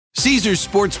Caesars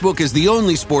Sportsbook is the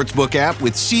only sportsbook app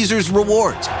with Caesars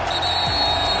Rewards.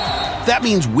 That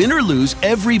means win or lose,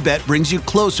 every bet brings you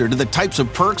closer to the types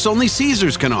of perks only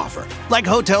Caesars can offer, like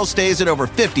hotel stays at over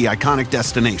 50 iconic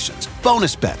destinations,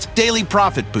 bonus bets, daily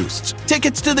profit boosts,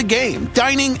 tickets to the game,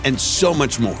 dining, and so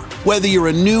much more. Whether you're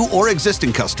a new or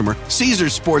existing customer,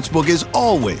 Caesars Sportsbook is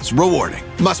always rewarding.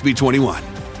 Must be 21.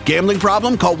 Gambling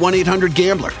problem? Call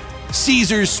 1-800-GAMBLER.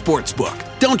 Caesars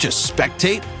Sportsbook. Don't just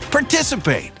spectate,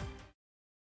 participate.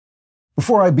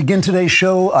 Before I begin today's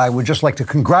show, I would just like to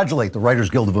congratulate the Writers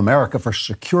Guild of America for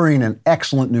securing an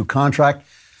excellent new contract.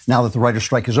 Now that the writer's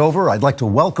strike is over, I'd like to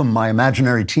welcome my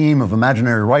imaginary team of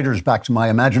imaginary writers back to my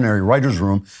imaginary writer's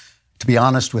room. To be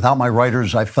honest, without my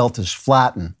writers, I felt as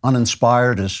flat and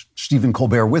uninspired as Stephen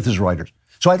Colbert with his writers.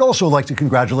 So I'd also like to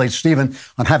congratulate Stephen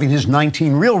on having his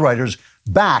 19 real writers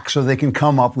back so they can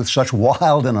come up with such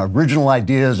wild and original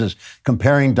ideas as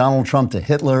comparing Donald Trump to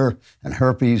Hitler and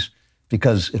herpes.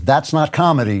 Because if that's not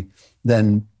comedy,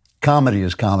 then comedy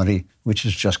is comedy, which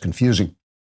is just confusing.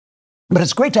 But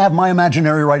it's great to have my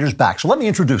imaginary writers back. So let me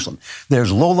introduce them.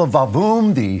 There's Lola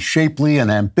Vavoom, the shapely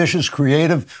and ambitious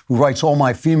creative who writes all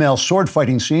my female sword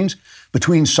fighting scenes.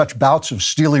 Between such bouts of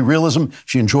steely realism,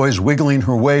 she enjoys wiggling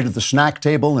her way to the snack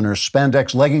table in her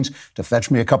spandex leggings to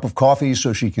fetch me a cup of coffee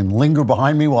so she can linger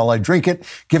behind me while I drink it,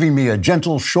 giving me a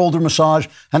gentle shoulder massage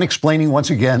and explaining once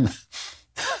again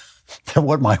that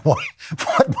what my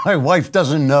wife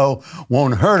doesn't know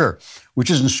won't hurt her, which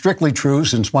isn't strictly true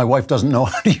since my wife doesn't know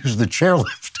how to use the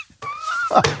chairlift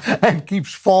and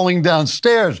keeps falling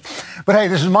downstairs. But hey,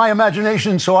 this is my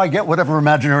imagination, so I get whatever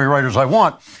imaginary writers I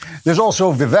want. There's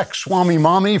also Vivek Swami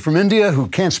Mami from India who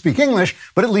can't speak English,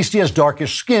 but at least he has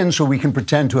darkish skin, so we can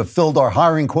pretend to have filled our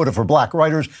hiring quota for black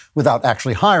writers without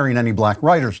actually hiring any black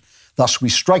writers. Thus, we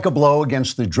strike a blow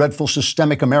against the dreadful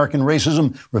systemic American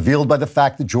racism revealed by the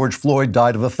fact that George Floyd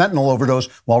died of a fentanyl overdose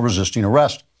while resisting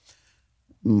arrest,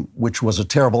 which was a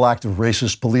terrible act of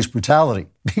racist police brutality,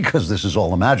 because this is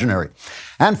all imaginary.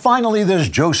 And finally, there's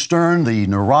Joe Stern, the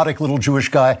neurotic little Jewish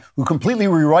guy who completely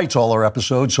rewrites all our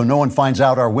episodes so no one finds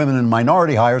out our women and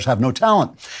minority hires have no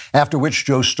talent. After which,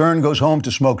 Joe Stern goes home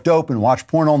to smoke dope and watch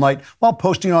porn all night while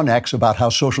posting on X about how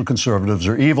social conservatives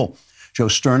are evil. Joe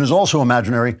Stern is also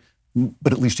imaginary,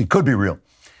 but at least he could be real.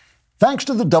 Thanks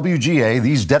to the WGA,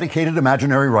 these dedicated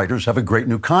imaginary writers have a great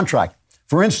new contract.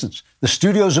 For instance, the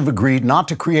studios have agreed not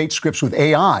to create scripts with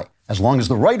AI, as long as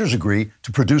the writers agree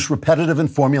to produce repetitive and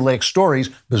formulaic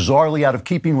stories, bizarrely out of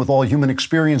keeping with all human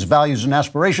experience, values, and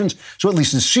aspirations, so at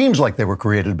least it seems like they were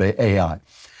created by AI.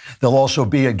 There'll also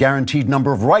be a guaranteed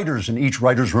number of writers in each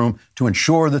writer's room to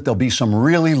ensure that there'll be some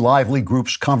really lively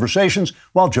groups conversations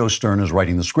while Joe Stern is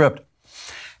writing the script.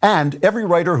 And every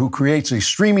writer who creates a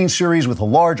streaming series with a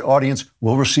large audience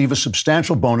will receive a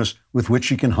substantial bonus with which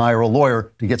he can hire a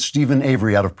lawyer to get Stephen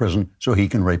Avery out of prison so he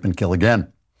can rape and kill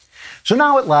again. So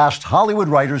now at last, Hollywood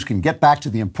writers can get back to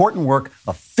the important work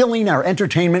of filling our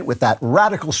entertainment with that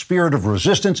radical spirit of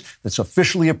resistance that's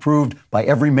officially approved by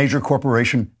every major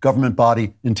corporation, government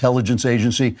body, intelligence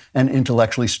agency, and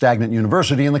intellectually stagnant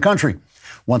university in the country.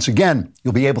 Once again,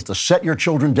 you'll be able to set your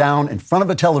children down in front of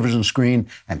a television screen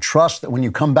and trust that when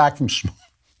you come back from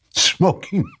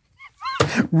smoking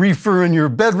reefer in your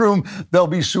bedroom, they'll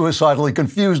be suicidally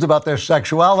confused about their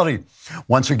sexuality.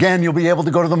 Once again, you'll be able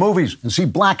to go to the movies and see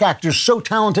black actors so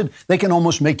talented they can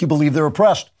almost make you believe they're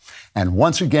oppressed. And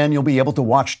once again, you'll be able to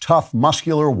watch tough,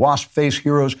 muscular, wasp-faced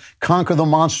heroes conquer the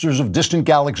monsters of distant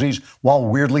galaxies while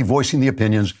weirdly voicing the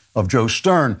opinions of Joe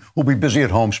Stern, who'll be busy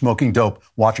at home smoking dope,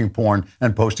 watching porn,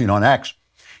 and posting on X.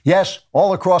 Yes,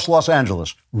 all across Los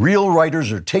Angeles, real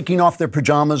writers are taking off their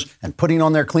pajamas and putting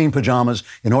on their clean pajamas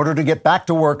in order to get back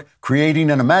to work,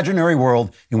 creating an imaginary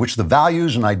world in which the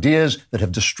values and ideas that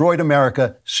have destroyed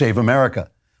America save America.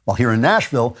 While here in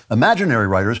Nashville, imaginary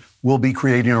writers will be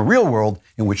creating a real world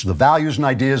in which the values and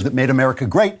ideas that made America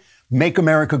great make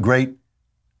America great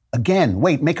again.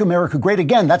 Wait, make America great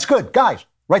again. That's good. Guys,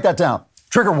 write that down.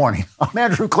 Trigger warning. I'm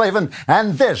Andrew Klavan,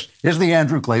 and this is The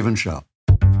Andrew Klavan Show.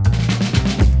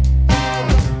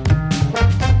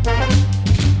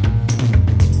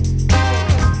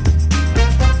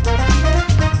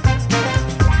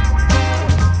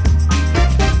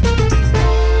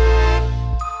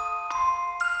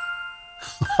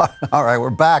 All right, we're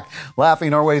back,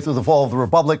 laughing our way through the fall of the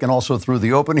Republic and also through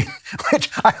the opening,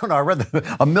 which, I don't know, I read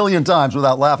a million times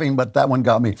without laughing, but that one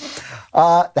got me.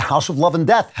 The House of Love and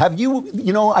Death. Have you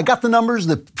I got the numbers,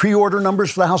 the pre-order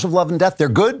numbers for the House of Love and Death. They're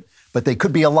good, but they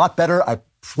could be a lot better. I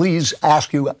please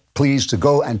ask you, please, to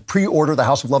go and pre-order The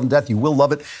House of Love and Death. You will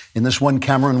love it. In this one,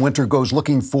 Cameron Winter goes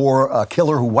looking for a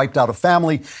killer who wiped out a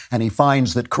family, and he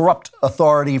finds that corrupt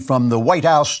authority from the White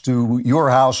House to your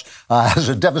house has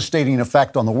a devastating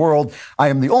effect on the world. I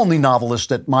am the only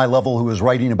novelist at my level who is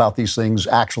writing about these things,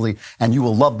 actually, and you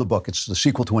will love the book. It's the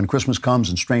sequel to When Christmas Comes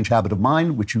and Strange Habit of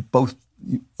Mind, which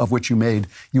you made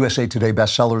USA Today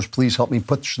bestsellers. Please help me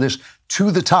push this to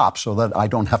the top so that I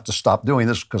don't have to stop doing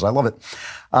this because I love it.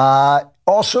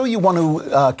 Also, you want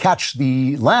to catch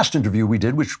the last interview we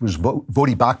did, which was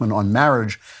Voddie Baucham on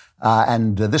marriage.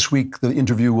 And this week, the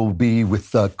interview will be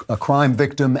with a crime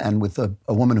victim and with a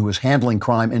woman who is handling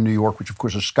crime in New York, which, of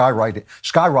course, is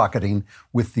skyrocketing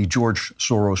with the George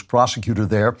Soros prosecutor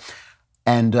there.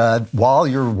 And while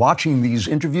you're watching these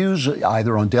interviews,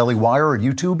 either on Daily Wire or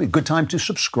YouTube, a good time to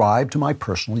subscribe to my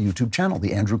personal YouTube channel,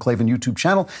 the Andrew Klavan YouTube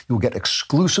channel. You'll get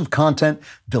exclusive content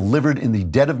delivered in the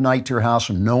dead of night to your house,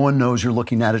 and no one knows you're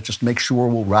looking at it. Just make sure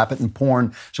we'll wrap it in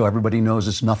porn so everybody knows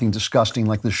it's nothing disgusting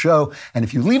like the show. And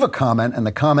if you leave a comment, and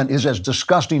the comment is as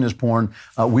disgusting as porn,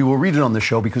 we will read it on the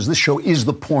show because this show is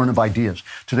the porn of ideas.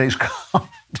 Today's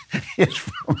comment is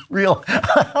from real.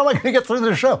 How am I going to get through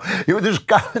the show? This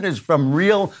comment is from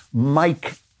real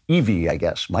Mike Evie, I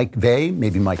guess. Mike Vey,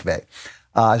 maybe Mike Vey.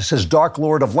 It says, Dark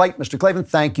Lord of Light, Mr. Klavan,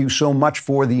 thank you so much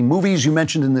for the movies you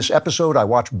mentioned in this episode. I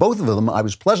watched both of them. I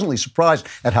was pleasantly surprised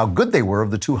at how good they were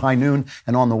of the two, High Noon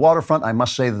and On the Waterfront. I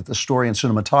must say that the story and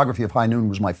cinematography of High Noon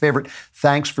was my favorite.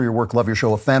 Thanks for your work. Love your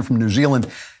show. A fan from New Zealand.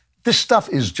 This stuff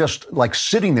is just like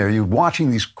sitting there. You're watching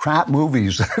these crap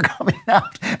movies that are coming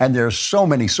out, and there's so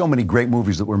many great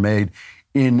movies that were made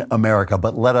in America.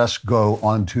 But let us go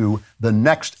on to the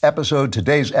next episode,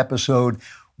 today's episode,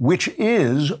 which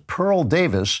is Pearl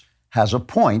Davis has a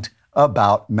point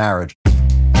about marriage.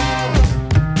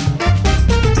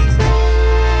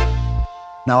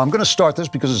 Now, I'm going to start this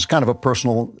because it's kind of a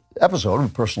personal episode, a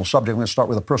personal subject. I'm going to start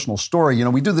with a personal story. You know,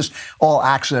 we do this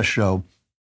all-access show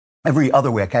every other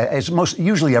week. It's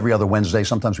usually every other Wednesday.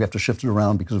 Sometimes we have to shift it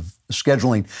around because of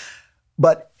scheduling.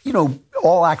 But, you know,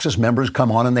 all access members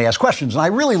come on and they ask questions. And I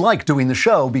really like doing the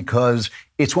show because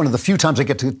it's one of the few times I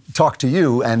get to talk to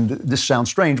you. And this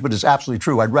sounds strange, but it's absolutely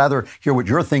true. I'd rather hear what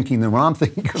you're thinking than what I'm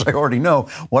thinking because I already know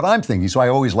what I'm thinking. So I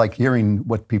always like hearing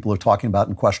what people are talking about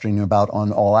and questioning about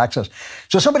on All Access.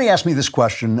 So somebody asked me this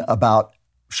question about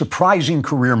surprising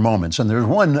career moments. And there's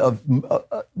one of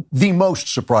the most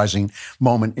surprising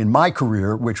moment in my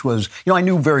career, which was, you know, I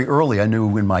knew very early, I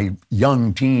knew in my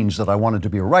young teens that I wanted to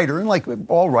be a writer. And like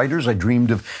all writers, I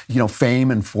dreamed of, you know,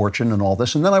 fame and fortune and all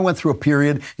this. And then I went through a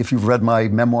period, if you've read my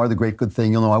memoir, The Great Good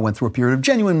Thing, you'll know I went through a period of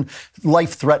genuine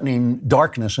life-threatening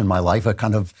darkness in my life.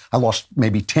 I lost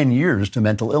maybe 10 years to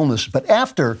mental illness. But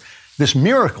after this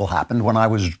miracle happened, when I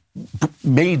was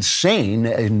made sane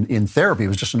in therapy, it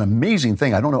was just an amazing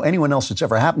thing. I don't know anyone else it's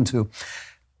ever happened to.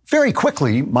 Very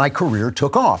quickly, my career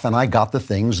took off, and I got the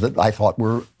things that I thought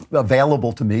were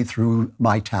available to me through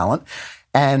my talent.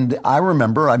 And I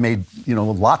remember I made, you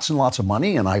know, lots and lots of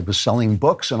money, and I was selling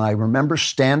books, and I remember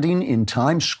standing in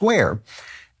Times Square,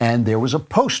 and there was a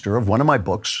poster of one of my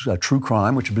books, True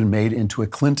Crime, which had been made into a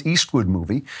Clint Eastwood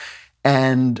movie.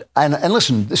 And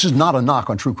listen, this is not a knock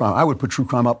on true crime. I would put true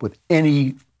crime up with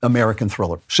any American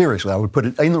thriller. Seriously, I would put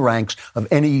it in the ranks of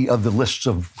any of the lists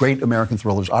of great American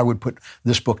thrillers. I would put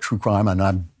this book, True Crime, and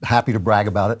I'm happy to brag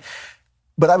about it.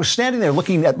 But I was standing there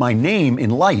looking at my name in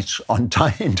lights in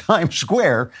Times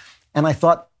Square, and I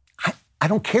thought, I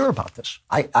don't care about this.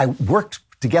 I worked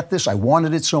to get this. I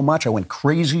wanted it so much. I went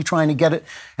crazy trying to get it.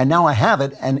 And now I have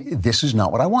it, and this is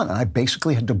not what I want. And I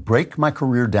basically had to break my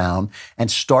career down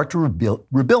and start to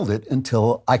rebuild it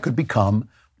until I could become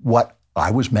what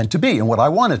I was meant to be and what I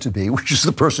wanted to be, which is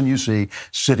the person you see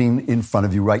sitting in front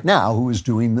of you right now, who is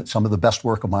doing some of the best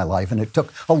work of my life. And it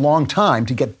took a long time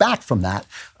to get back from that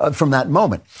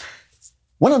moment.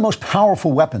 One of the most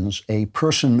powerful weapons a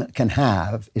person can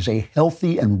have is a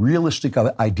healthy and realistic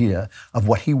idea of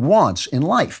what he wants in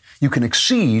life. You can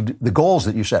exceed the goals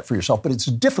that you set for yourself, but it's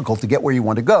difficult to get where you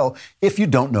want to go if you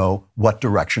don't know what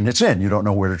direction it's in. You don't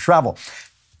know where to travel.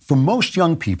 For most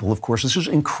young people, of course, this is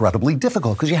incredibly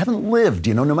difficult because you haven't lived,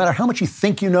 you know, no matter how much you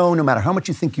think you know, no matter how much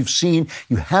you think you've seen,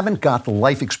 you haven't got the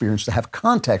life experience to have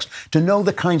context to know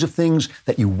the kinds of things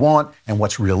that you want and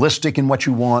what's realistic in what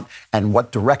you want and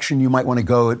what direction you might want to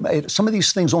go. Some of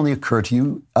these things only occur to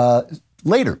you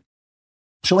later.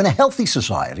 So in a healthy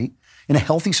society,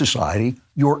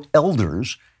 your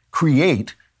elders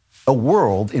create a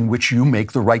world in which you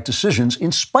make the right decisions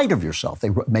in spite of yourself. They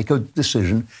make a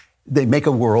decision. They make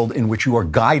a world in which you are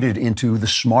guided into the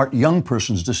smart young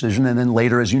person's decision, and then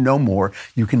later, as you know more,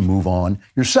 you can move on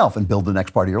yourself and build the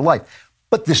next part of your life.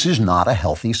 But this is not a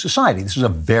healthy society. This is a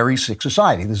very sick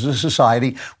society. This is a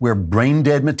society where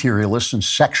brain-dead materialists and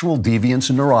sexual deviants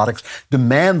and neurotics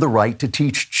demand the right to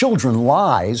teach children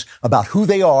lies about who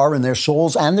they are and their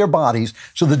souls and their bodies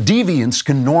so the deviants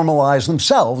can normalize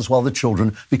themselves while the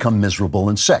children become miserable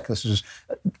and sick. This is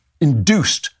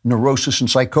induced neurosis and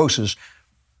psychosis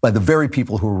by the very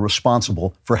people who are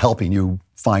responsible for helping you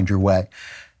find your way.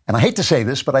 And I hate to say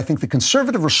this, but I think the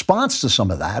conservative response to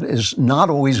some of that is not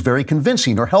always very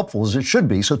convincing or helpful as it should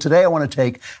be. So today I want to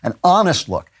take an honest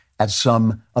look at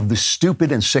some of the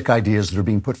stupid and sick ideas that are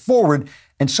being put forward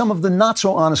and some of the not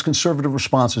so honest conservative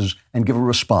responses and give a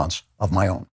response of my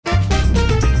own.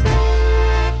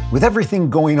 With everything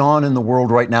going on in the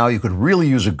world right now, you could really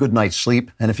use a good night's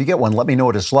sleep. And if you get one, let me know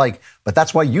what it's like. But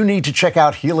that's why you need to check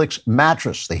out Helix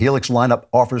Mattress. The Helix lineup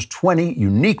offers 20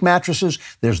 unique mattresses.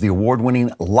 There's the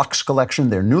award-winning Luxe Collection,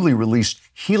 their newly released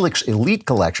Helix Elite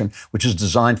Collection, which is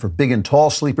designed for big and tall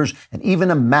sleepers, and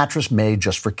even a mattress made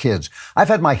just for kids. I've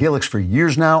had my Helix for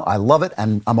years now. I love it,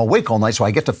 and I'm awake all night, so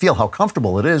I get to feel how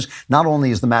comfortable it is. Not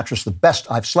only is the mattress the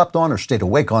best I've slept on or stayed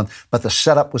awake on, but the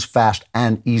setup was fast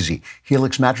and easy.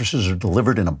 Helix mattresses are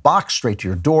delivered in a box straight to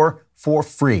your door for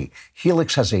free.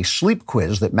 Helix has a sleep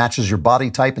quiz that matches your body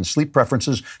type and sleep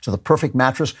preferences to the perfect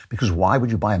mattress, because why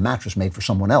would you buy a mattress made for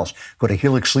someone else? Go to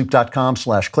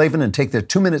helixsleep.com/Klavan and take their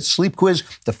 2-minute sleep quiz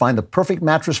to find the perfect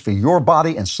mattress for your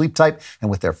body and sleep type.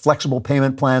 And with their flexible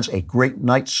payment plans, a great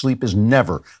night's sleep is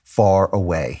never far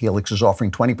away. Helix is offering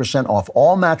 20% off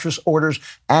all mattress orders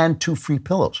and 2 free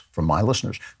pillows for my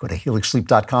listeners. Go to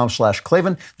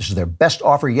helixsleep.com/Klavan. This is their best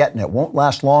offer yet, and it won't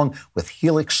last long. With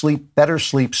Helix Sleep, better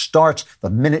sleep starts the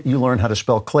minute you learn how to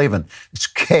spell Klavan. It's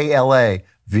Klavan.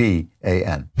 Klavan,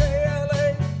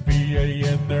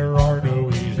 there are no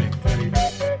E's in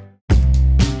Klavan.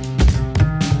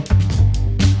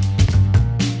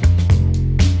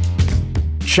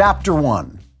 Chapter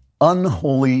 1,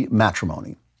 Unholy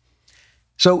Matrimony.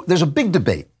 So there's a big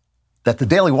debate that the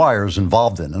Daily Wire is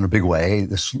involved in a big way.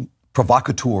 This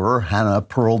provocateur, Hannah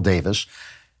Pearl Davis,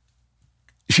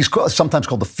 she's sometimes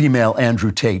called the female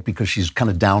Andrew Tate because she's kind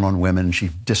of down on women.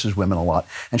 She disses women a lot.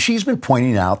 And she's been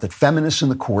pointing out that feminists in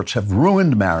the courts have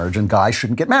ruined marriage and guys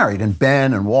shouldn't get married. And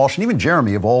Ben and Walsh and even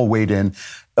Jeremy have all weighed in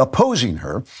opposing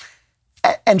her.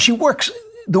 And she works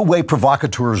the way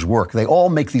provocateurs work. They all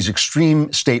make these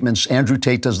extreme statements. Andrew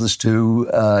Tate does this too.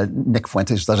 Nick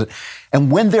Fuentes does it. And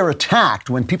when they're attacked,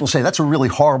 when people say that's a really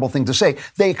horrible thing to say,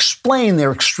 they explain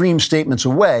their extreme statements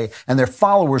away, and their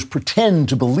followers pretend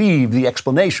to believe the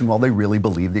explanation while they really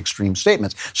believe the extreme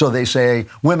statements. So they say,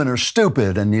 women are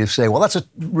stupid, and you say, well, that's a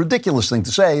ridiculous thing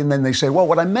to say. And then they say, well,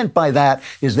 what I meant by that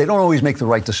is they don't always make the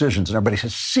right decisions. And everybody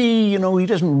says, see, he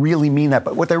doesn't really mean that.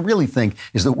 But what they really think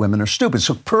is that women are stupid.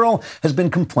 So Pearl has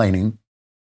been complaining.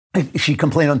 She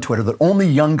complained on Twitter that only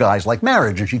young guys like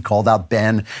marriage, and she called out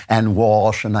Ben and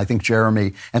Walsh and I think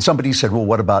Jeremy. And somebody said, well,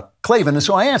 what about Klavan? And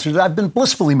so I answered, I've been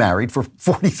blissfully married for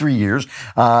 43 years.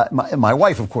 My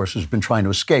wife, of course, has been trying to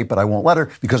escape, but I won't let her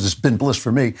because it's been bliss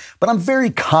for me. But I'm very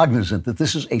cognizant that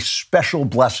this is a special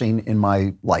blessing in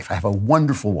my life. I have a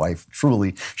wonderful wife,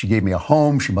 truly. She gave me a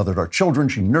home. She mothered our children.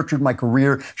 She nurtured my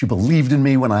career. She believed in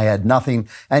me when I had nothing.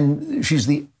 And she's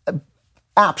the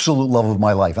absolute love of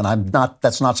my life. And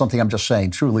that's not something I'm just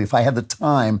saying. Truly, if I had the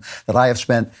time that I have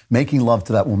spent making love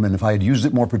to that woman, if I had used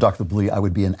it more productively, I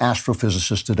would be an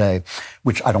astrophysicist today,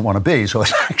 which I don't want to be. So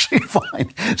it's actually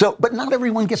fine. But not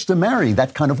everyone gets to marry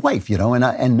that kind of wife,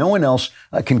 and no one else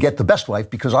can get the best wife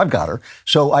because I've got her.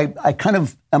 So I kind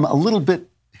of am a little bit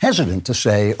hesitant to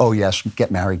say, oh, yes,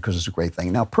 get married because it's a great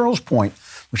thing. Now, Pearl's point,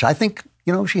 which I think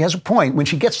she has a point when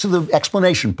she gets to the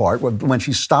explanation part, when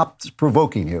she stopped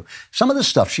provoking you. Some of the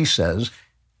stuff she says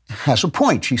has a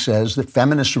point. She says that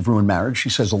feminists have ruined marriage. She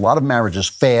says a lot of marriages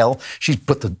fail. She's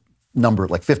put the number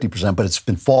at like 50%, but it's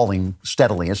been falling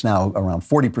steadily. It's now around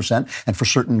 40%. And for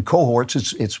certain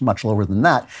cohorts, it's much lower than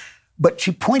that. But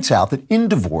she points out that in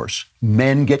divorce,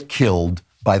 men get killed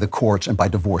by the courts and by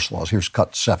divorce laws. Here's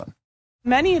cut 7.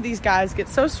 Many of these guys get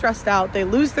so stressed out, they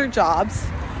lose their jobs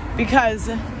because...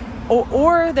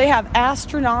 Or they have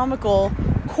astronomical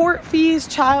court fees,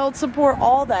 child support,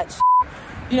 all that shit.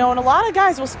 And a lot of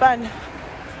guys will spend,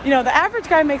 the average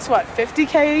guy makes what,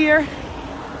 $50K a year?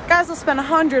 Guys will spend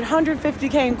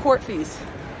 $150K in court fees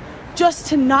just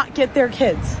to not get their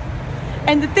kids.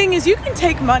 And the thing is, you can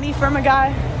take money from a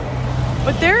guy,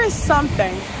 but there is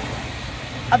something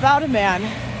about a man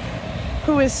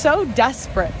who is so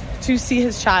desperate to see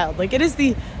his child. Like, it is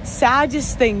the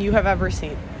saddest thing you have ever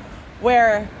seen,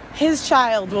 where his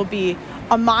child will be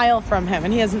a mile from him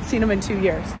and he hasn't seen him in 2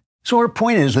 years. So her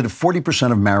point is that if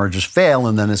 40% of marriages fail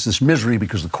and then it's this misery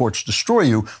because the courts destroy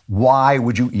you, why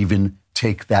would you even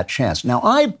take that chance? Now,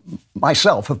 I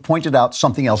myself have pointed out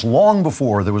something else long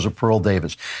before there was a Pearl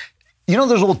Davis. You know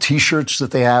those little T-shirts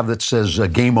that they have that says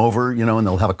game over, you know, and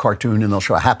they'll have a cartoon and they'll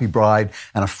show a happy bride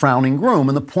and a frowning groom.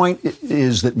 And the point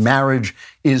is that marriage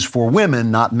is for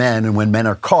women, not men. And when men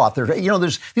are caught,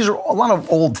 these are a lot of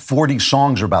old 40s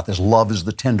songs are about this. Love is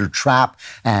the tender trap,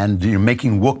 and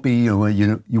making whoopee. You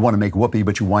want to make whoopee,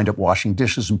 but you wind up washing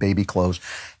dishes and baby clothes.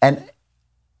 And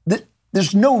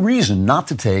there's no reason not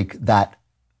to take that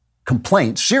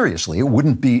complaint seriously. It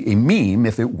wouldn't be a meme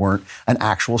if it weren't an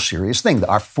actual serious thing.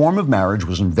 Our form of marriage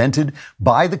was invented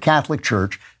by the Catholic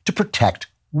Church to protect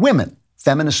women.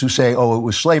 Feminists who say, oh, it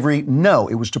was slavery. No,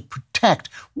 it was to protect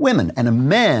women. And a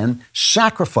man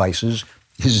sacrifices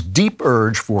his deep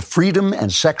urge for freedom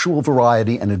and sexual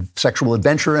variety and sexual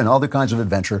adventure and other kinds of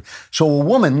adventure, so a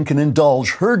woman can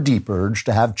indulge her deep urge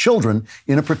to have children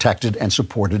in a protected and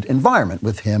supported environment,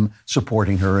 with him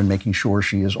supporting her and making sure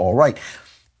she is all right.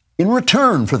 In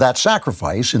return for that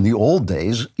sacrifice, in the old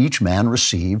days, each man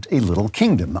received a little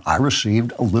kingdom. I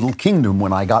received a little kingdom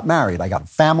when I got married. I got a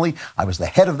family. I was the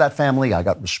head of that family. I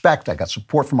got respect. I got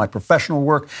support for my professional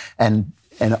work. And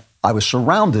I was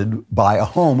surrounded by a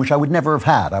home which I would never have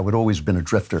had. I would always have been a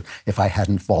drifter if I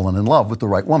hadn't fallen in love with the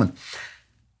right woman.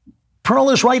 Pearl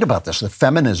is right about this. That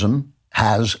feminism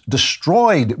has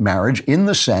destroyed marriage in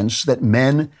the sense that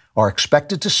men are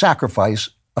expected to sacrifice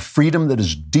a freedom that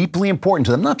is deeply important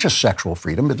to them, not just sexual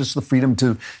freedom, but it's the freedom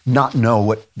to not know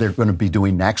what they're going to be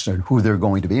doing next or who they're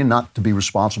going to be and not to be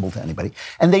responsible to anybody.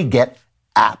 And they get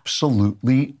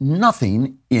absolutely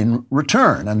nothing in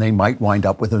return. And they might wind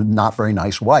up with a not very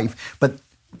nice wife, but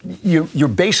you're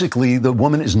basically, the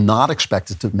woman is not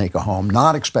expected to make a home,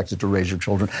 not expected to raise your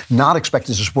children, not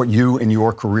expected to support you in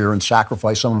your career and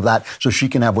sacrifice some of that so she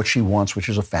can have what she wants, which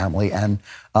is a family and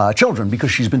children,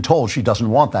 because she's been told she doesn't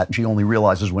want that. And she only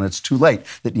realizes when it's too late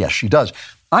that, yes, she does.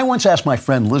 I once asked my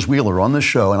friend Liz Wheeler on this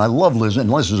show, and I love Liz,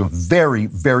 and Liz is a very,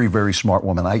 very, very smart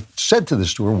woman. I said to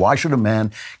this to her, why should a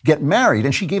man get married?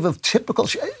 And she gave a typical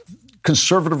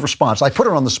conservative response. I put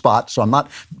her on the spot, so I'm not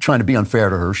trying to be unfair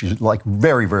to her. She's like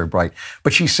very, very bright.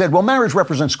 But she said, well, marriage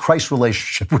represents Christ's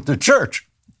relationship with the church.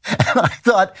 And I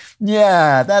thought,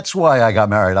 yeah, that's why I got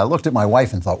married. I looked at my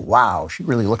wife and thought, wow, she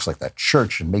really looks like the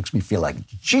church and makes me feel like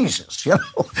Jesus, you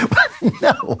know? But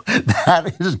no,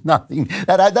 that is nothing.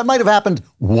 That might have happened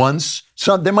once.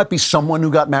 There might be someone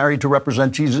who got married to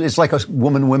represent Jesus. It's like a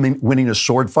woman winning a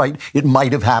sword fight. It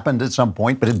might have happened at some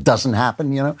point, but it doesn't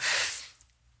happen, you know?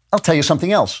 I'll tell you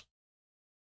something else.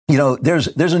 You know, there's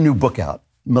a new book out.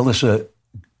 Melissa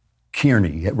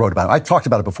Kearney wrote about it. I talked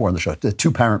about it before on the show, the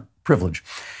two-parent privilege.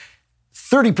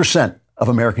 30% of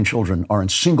American children are in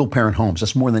single-parent homes.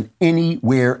 That's more than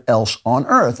anywhere else on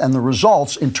earth. And the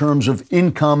results in terms of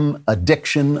income,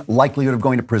 addiction, likelihood of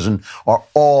going to prison are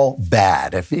all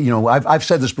bad. I've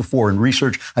said this before in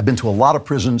research. I've been to a lot of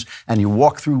prisons, and you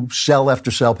walk through cell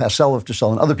after cell, past cell after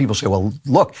cell, and other people say, well,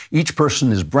 look, each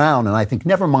person is brown. And I think,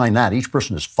 never mind that. Each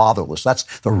person is fatherless.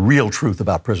 That's the real truth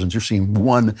about prisons. You're seeing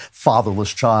one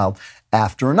fatherless child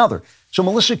after another. So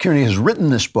Melissa Kearney has written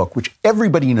this book, which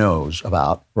everybody knows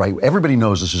about, right? Everybody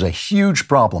knows this is a huge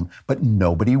problem, but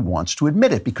nobody wants to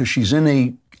admit it because she's in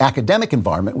an academic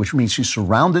environment, which means she's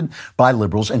surrounded by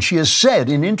liberals. And she has said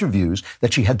in interviews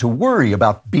that she had to worry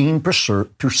about being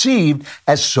perceived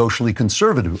as socially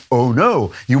conservative. Oh,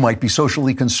 no, you might be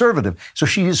socially conservative. So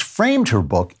she has framed her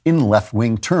book in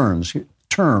left-wing terms.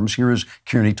 Here is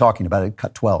Kearney talking about it,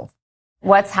 cut 12.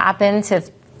 What's happened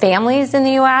to families in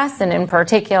the U.S., and in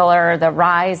particular, the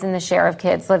rise in the share of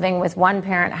kids living with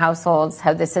one-parent households,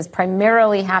 how this has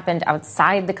primarily happened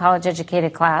outside the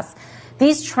college-educated class.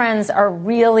 These trends are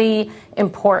really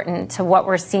important to what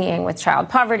we're seeing with child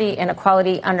poverty,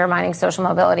 inequality, undermining social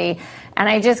mobility. And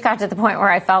I just got to the point where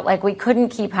I felt like we couldn't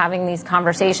keep having these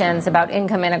conversations about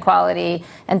income inequality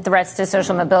and threats to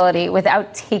social mobility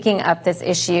without taking up this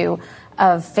issue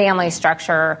of family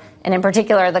structure, and in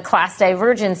particular, the class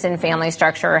divergence in family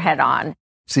structure head on.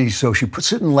 See, so she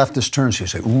puts it in leftist terms. She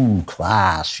says, ooh,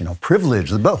 class,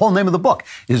 privilege. The whole name of the book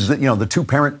is that, the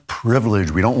two-parent privilege.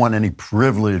 We don't want any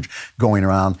privilege going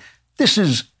around. This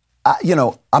is,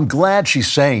 I'm glad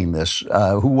she's saying this.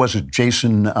 Who was it?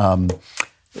 Jason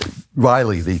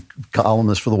Riley, the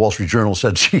columnist for the Wall Street Journal,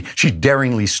 said she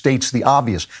daringly states the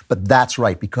obvious. But that's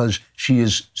right, because she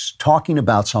is talking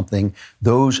about something,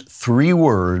 those three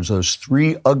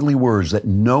ugly words that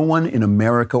no one in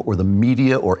America or the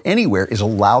media or anywhere is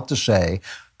allowed to say.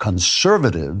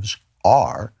 Conservatives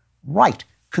are right.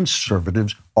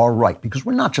 Conservatives are right. Because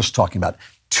we're not just talking about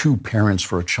two parents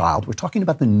for a child. We're talking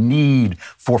about the need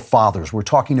for fathers. We're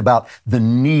talking about the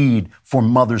need for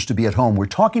mothers to be at home. We're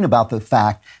talking about the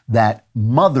fact that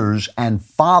mothers and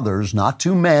fathers, not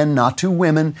two men, not two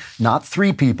women, not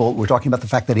three people, we're talking about the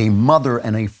fact that a mother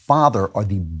and a father are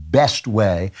the best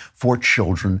way for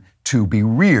children to be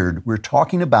reared. We're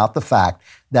talking about the fact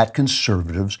that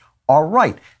conservatives are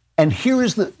right. And here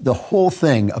is the whole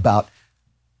thing about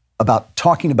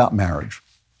talking about marriage.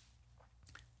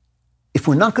 If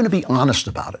we're not going to be honest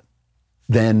about it,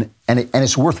 then, and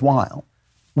it's worthwhile,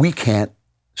 we can't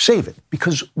save it.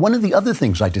 Because one of the other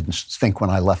things I didn't think when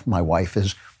I left my wife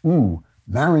is,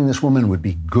 marrying this woman would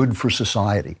be good for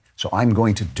society, so I'm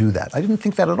going to do that. I didn't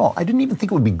think that at all. I didn't even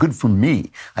think it would be good for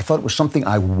me. I thought it was something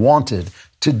I wanted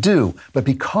to do. But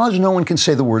because no one can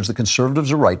say the words that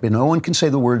conservatives are right, but no one can say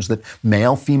the words that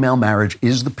male-female marriage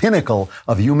is the pinnacle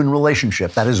of human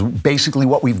relationship, that is basically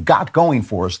what we've got going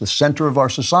for us, the center of our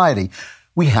society,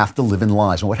 we have to live in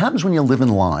lies. And what happens when you live in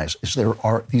lies is there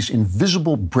are these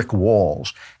invisible brick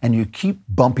walls, and you keep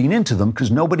bumping into them because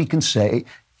nobody can say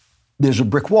there's a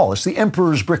brick wall. It's the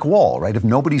emperor's brick wall, right? If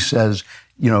nobody says,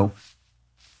 don't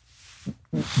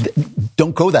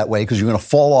go that way because you're going to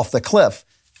fall off the cliff,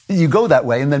 you go that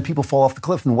way and then people fall off the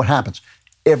cliff, and what happens?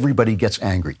 Everybody gets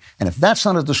angry. And if that's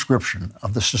not a description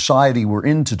of the society we're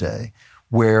in today,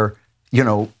 where,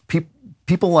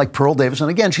 people like Pearl Davis, and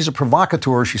again, she's a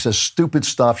provocateur. She says stupid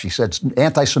stuff. She says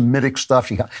anti-Semitic stuff.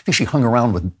 I think she hung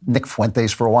around with Nick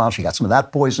Fuentes for a while. She got some of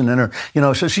that poison in her.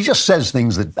 So she just says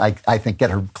things that I think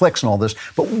get her clicks and all this.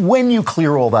 But when you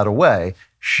clear all that away,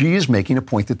 she is making a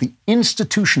point that the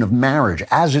institution of marriage,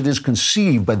 as it is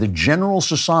conceived by the general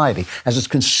society, as it's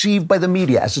conceived by the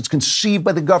media, as it's conceived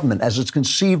by the government, as it's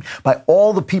conceived by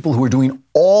all the people who are doing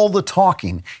all the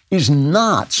talking, is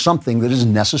not something that is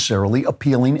necessarily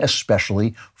appealing,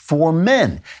 especially for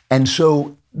men. And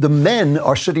so the men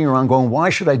are sitting around going,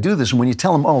 why should I do this? And when you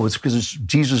tell them, it's because it's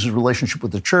Jesus' relationship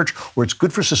with the church, or it's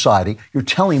good for society, you're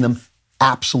telling them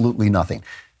absolutely nothing.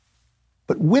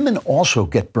 But women also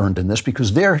get burned in this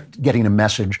because they're getting a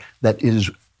message that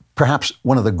is perhaps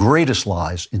one of the greatest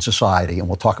lies in society. And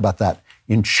we'll talk about that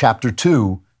in Chapter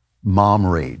 2, Mom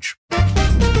Rage.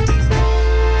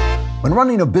 When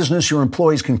running a business, your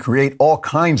employees can create all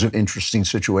kinds of interesting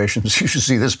situations. You should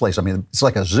see this place. I mean, it's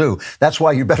like a zoo. That's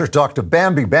why you better talk to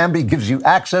Bambee. Bambee gives you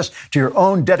access to your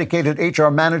own dedicated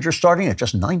HR manager starting at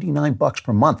just $99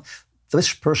 per month.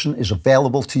 This person is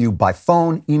available to you by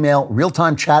phone, email,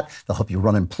 real-time chat. They'll help you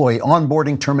run employee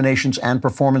onboarding, terminations, and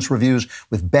performance reviews.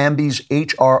 With Bambee's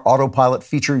HR Autopilot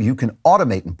feature, you can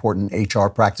automate important HR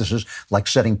practices like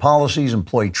setting policies,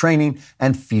 employee training,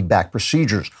 and feedback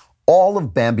procedures. All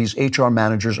of Bambee's HR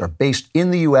managers are based in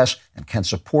the U.S. and can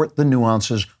support the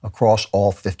nuances across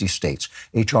all 50 states.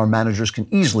 HR managers can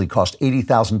easily cost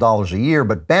 $80,000 a year,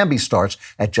 but Bambee starts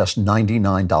at just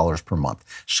 $99 per month.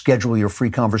 Schedule your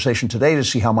free conversation today to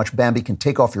see how much Bambee can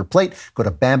take off your plate. Go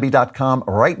to Bambee.com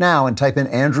right now and type in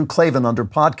Andrew Klavan under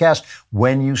podcast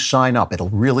when you sign up. It'll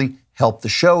really help the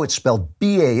show. It's spelled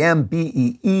BAMBEE.com,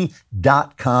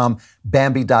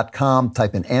 Bambee.com.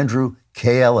 Type in Andrew,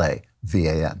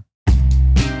 KLAVAN.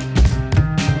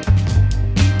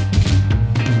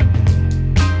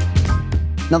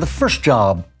 Now, the first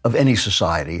job of any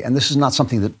society, and this is not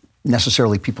something that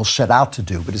necessarily people set out to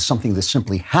do, but it's something that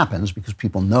simply happens because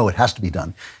people know it has to be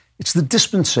done, it's the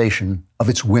dispensation of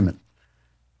its women.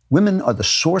 Women are the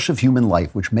source of human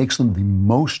life, which makes them the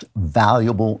most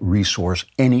valuable resource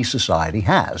any society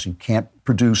has. You can't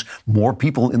produce more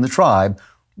people in the tribe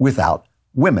without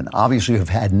women. Obviously, if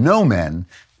you had no men,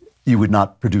 you would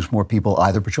not produce more people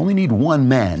either, but you only need one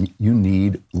man. You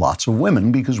need lots of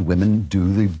women because women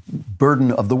do the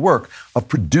burden of the work of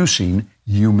producing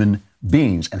human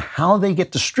beings. And how they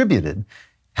get distributed,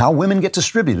 how women get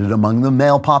distributed among the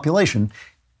male population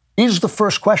is the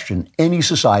first question any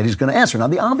society is going to answer. Now,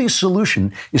 the obvious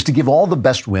solution is to give all the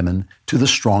best women to the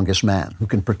strongest man who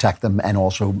can protect them and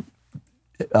also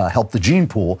help the gene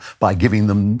pool by giving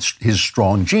them his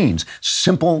strong genes.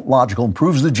 Simple, logical,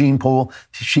 improves the gene pool.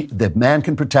 The man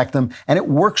can protect them. And it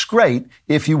works great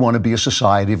if you want to be a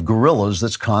society of gorillas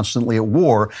that's constantly at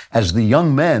war, as the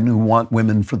young men who want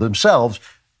women for themselves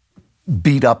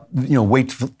beat up,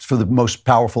 wait for the most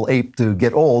powerful ape to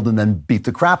get old and then beat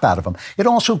the crap out of them. It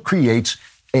also creates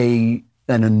an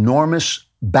enormous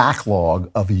backlog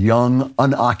of young,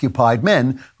 unoccupied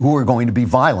men who are going to be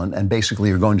violent and basically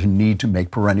are going to need to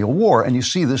make perennial war. And you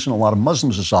see this in a lot of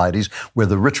Muslim societies where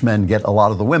the rich men get a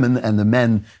lot of the women and the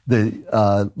men,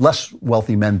 the less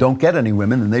wealthy men, don't get any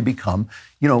women and they become,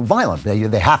 violent.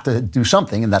 They have to do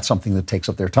something, and that's something that takes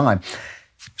up their time.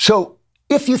 So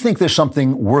If you think there's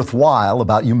something worthwhile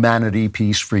about humanity,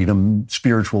 peace, freedom,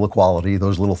 spiritual equality,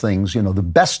 those little things, the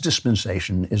best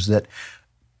dispensation is that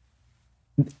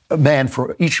a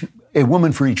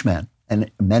woman for each man.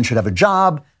 And men should have a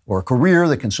job or a career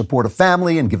that can support a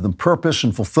family and give them purpose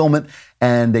and fulfillment.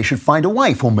 And they should find a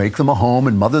wife who'll make them a home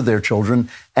and mother their children.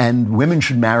 And women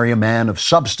should marry a man of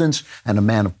substance and a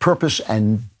man of purpose.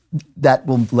 And that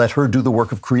will let her do the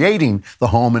work of creating the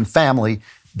home and family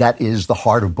that is the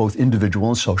heart of both individual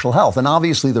and social health. And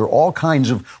obviously, there are all kinds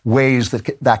of ways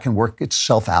that can work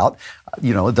itself out.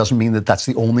 It doesn't mean that that's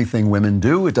the only thing women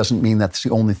do. It doesn't mean that's the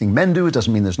only thing men do. It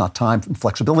doesn't mean there's not time and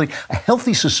flexibility. A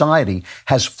healthy society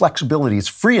has flexibility. It's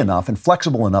free enough and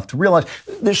flexible enough to realize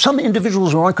there's some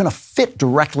individuals who aren't going to fit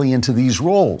directly into these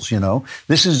roles.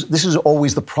 This is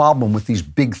always the problem with these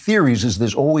big theories, is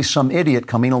there's always some idiot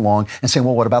coming along and saying,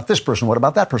 well, what about this person? What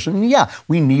about that person? And yeah,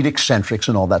 we need eccentrics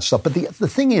and all that stuff. But the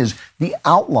thing is, the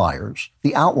outliers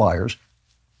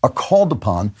are called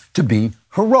upon to be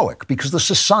heroic because the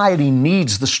society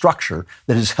needs the structure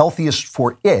that is healthiest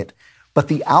for it. But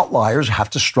the outliers have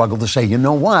to struggle to say, you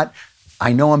know what?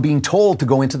 I know I'm being told to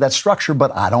go into that structure,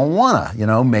 but I don't want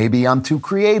to. Maybe I'm too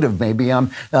creative. Maybe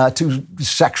I'm too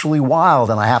sexually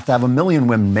wild and I have to have a million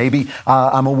women. Maybe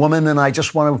I'm a woman and I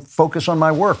just want to focus on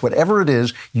my work. Whatever it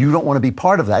is, you don't want to be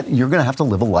part of that. You're going to have to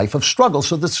live a life of struggle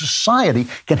so that society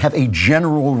can have a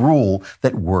general rule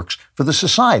that works for the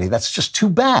society. That's just too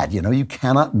bad. You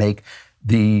cannot remake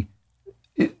the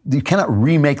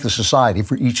society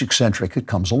for each eccentric that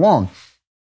comes along.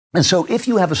 And so if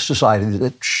you have a society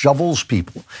that shovels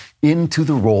people into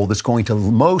the role that's going to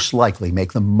most likely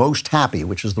make them most happy,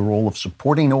 which is the role of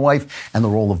supporting a wife and the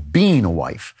role of being a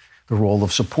wife, the role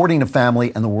of supporting a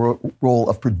family and the role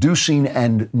of producing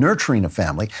and nurturing a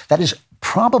family, that is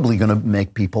probably going to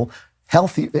make people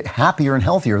happier and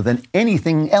healthier than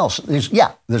anything else. There's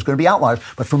going to be outliers,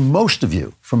 but for most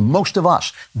of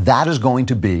us, that is going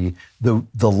to be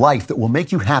the life that will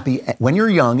make you happy when you're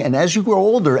young. And as you grow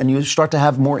older and you start to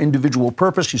have more individual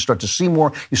purpose, you start to see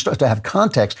more, you start to have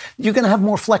context, you're going to have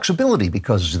more flexibility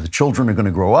because the children are going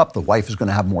to grow up, the wife is going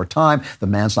to have more time, the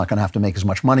man's not going to have to make as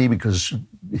much money because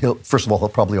he'll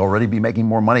probably already be making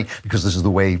more money because this is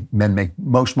the way men make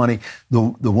most money. The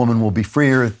woman will be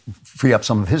free up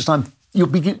some of his time. You'll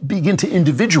begin to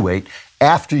individuate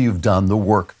after you've done the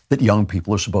work that young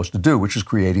people are supposed to do, which is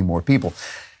creating more people.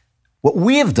 What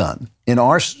we have done in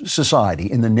our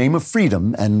society in the name of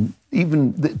freedom, and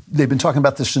even they've been talking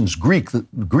about this since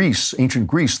ancient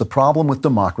Greece, the problem with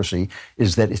democracy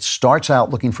is that it starts out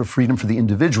looking for freedom for the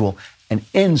individual and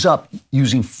ends up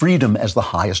using freedom as the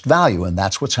highest value. And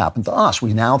that's what's happened to us.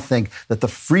 We now think that the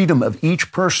freedom of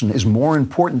each person is more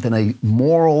important than a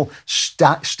moral,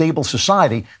 stable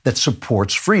society that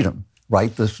supports freedom,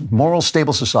 right? The moral,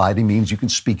 stable society means you can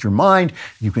speak your mind,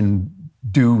 you can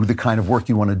do the kind of work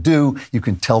you want to do. You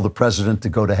can tell the president to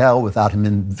go to hell without him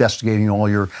investigating all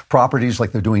your properties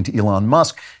like they're doing to Elon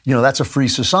Musk. That's a free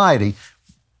society.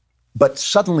 But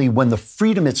suddenly, when the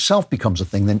freedom itself becomes a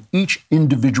thing, then each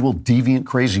individual deviant,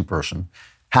 crazy person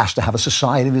has to have a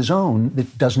society of his own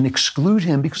that doesn't exclude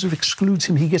him, because if it excludes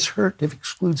him, he gets hurt. If it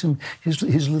excludes him,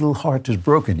 his little heart is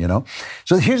broken,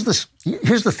 So here's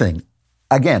the thing.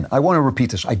 Again, I want to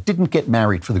repeat this. I didn't get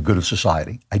married for the good of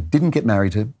society. I didn't get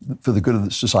married for the good of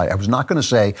the society. I was not going to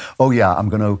say, oh yeah, I'm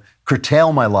going to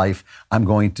curtail my life. I'm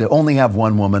going to only have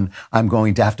one woman. I'm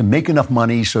going to have to make enough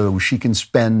money so she can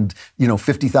spend,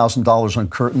 $50,000 on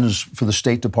curtains for the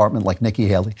State Department like Nikki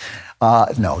Haley.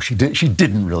 No, she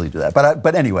didn't really do that.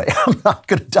 But anyway, I'm not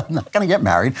going to get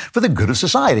married for the good of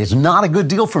society. It's not a good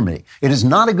deal for me. It is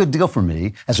not a good deal for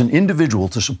me as an individual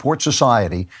to support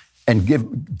society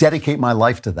and dedicate my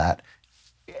life to that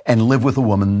and live with a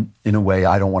woman in a way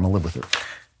I don't want to live with her.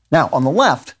 Now, on the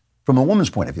left, from a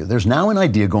woman's point of view, there's now an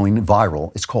idea going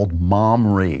viral. It's called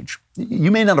mom rage.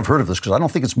 You may not have heard of this because I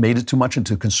don't think it's made it too much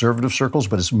into conservative circles,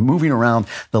 but it's moving around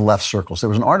the left circles. There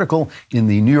was an article in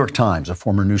the New York Times, a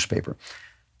former newspaper.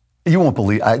 You won't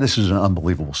believe, this is an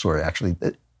unbelievable story, actually.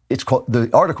 The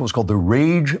article is called "The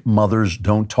Rage Mothers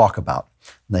Don't Talk About."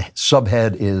 And the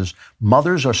subhead is,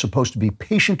 "Mothers are supposed to be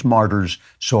patient martyrs,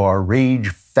 so our rage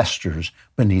festers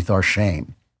beneath our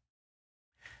shame."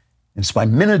 And it's by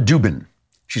Minna Dubin.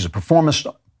 She's a performance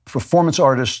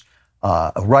artist,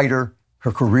 a writer.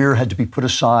 Her career had to be put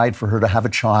aside for her to have a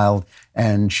child,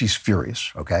 and she's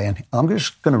furious, okay? And I'm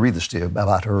just going to read this to you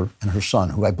about her and her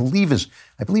son, who I believe he's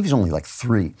only like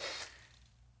 3.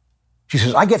 She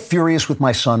says, "I get furious with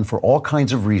my son for all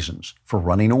kinds of reasons, for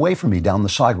running away from me down the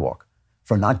sidewalk,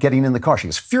 for not getting in the car." She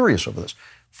gets furious over this.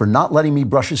 "For not letting me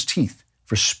brush his teeth,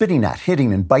 for spitting at,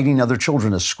 hitting, and biting other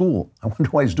children at school. I wonder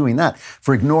why he's doing that.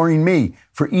 For ignoring me,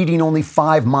 for eating only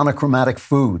 5 monochromatic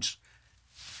foods.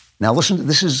 Now listen,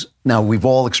 now we've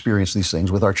all experienced these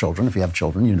things with our children. If you have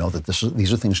children, you know that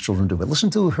these are things children do. But listen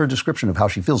to her description of how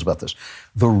she feels about this.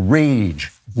 The rage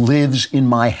lives in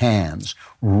my hands,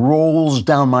 rolls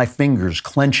down my fingers,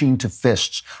 clenching to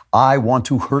fists. I want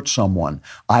to hurt someone.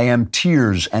 I am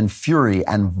tears and fury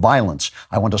and violence.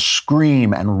 I want to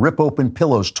scream and rip open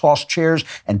pillows, toss chairs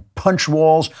and punch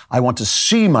walls. I want to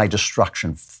see my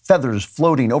destruction, feathers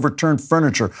floating, overturned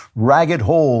furniture, ragged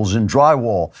holes in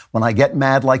drywall. When I get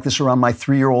mad like this around my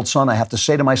 3-year-old son, I have to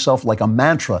say to myself like a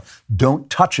mantra, don't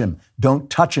touch him, don't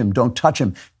touch him, don't touch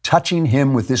him. Touching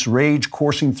him with this rage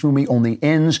coursing through me only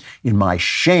ends in my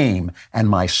shame and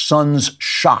my son's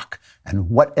shock.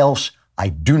 And what else, I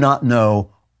do not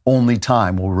know. Only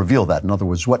time will reveal that. In other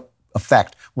words, what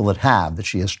effect will it have that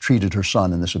she has treated her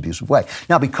son in this abusive way?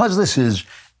 Now, because this is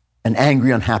an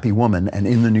angry, unhappy woman and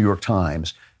in the New York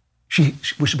Times,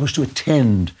 we're supposed to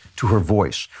attend to her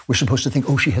voice. We're supposed to think,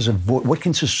 oh, she has a voice. What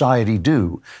can society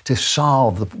do to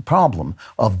solve the problem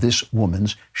of this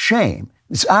woman's shame?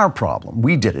 It's our problem.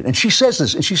 We did it. And she says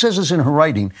this in her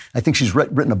writing. I think she's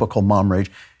written a book called Mom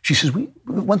Rage. She says,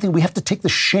 one thing, we have to take the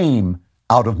shame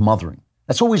out of mothering.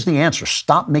 That's always the answer.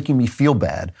 Stop making me feel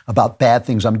bad about bad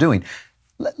things I'm doing.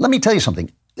 Let me tell you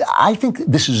something. I think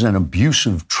this is an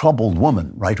abusive, troubled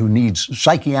woman, right, who needs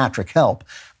psychiatric help.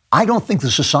 I don't think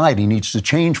the society needs to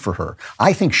change for her.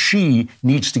 I think she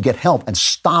needs to get help and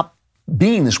stop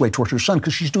being this way towards her son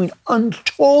because she's doing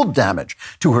untold damage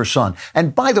to her son.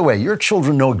 And by the way, your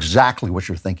children know exactly what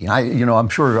you're thinking. I'm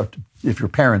sure if you're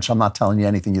parents, I'm not telling you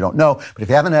anything you don't know, but if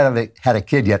you haven't had a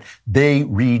kid yet, they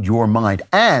read your mind.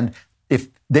 And if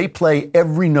they play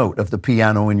every note of the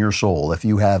piano in your soul, if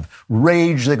you have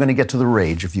rage, they're going to get to the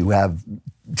rage. If you have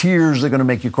tears, they're going to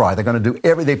make you cry. They're going to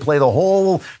do they play the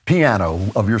whole piano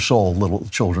of your soul, little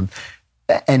children.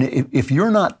 And if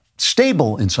you're not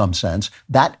stable in some sense,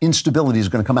 that instability is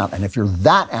going to come out. And if you're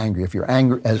that angry, if you're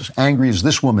as angry as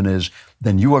this woman is,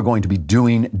 then you are going to be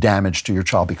doing damage to your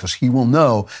child because he will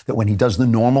know that when he does the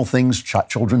normal things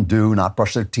children do, not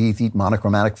brush their teeth, eat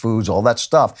monochromatic foods, all that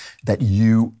stuff, that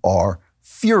you are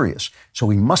furious. So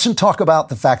we mustn't talk about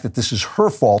the fact that this is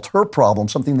her fault, her problem,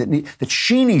 something that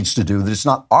she needs to do, that it's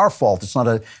not our fault. It's not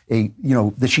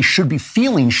that she should be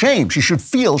feeling shame. She should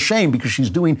feel shame because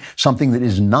she's doing something that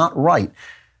is not right.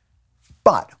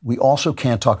 But we also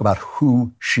can't talk about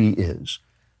who she is.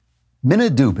 Minna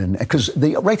Dubin, because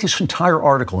they write this entire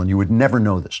article and you would never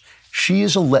know this.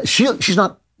 She's not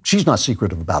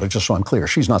secretive about it, just so I'm clear.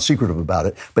 She's not secretive about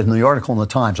it. But in the article in the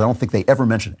Times, I don't think they ever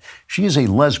mention it. She is a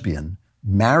lesbian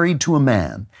married to a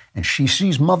man, and she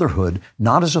sees motherhood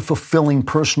not as a fulfilling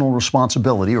personal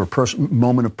responsibility or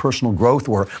moment of personal growth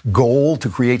or goal to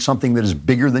create something that is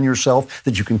bigger than yourself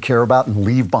that you can care about and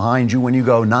leave behind you when you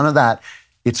go. None of that.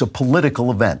 It's a political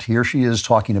event. Here she is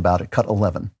talking about it, cut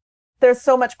 11. There's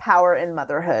so much power in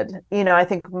motherhood. I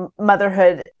think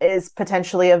motherhood is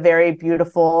potentially a very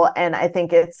beautiful, and I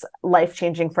think it's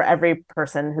life-changing for every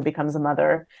person who becomes a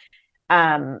mother.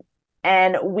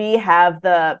 And we have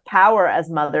the power as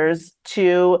mothers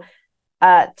to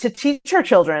teach our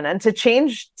children and to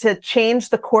change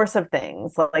the course of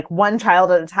things, like one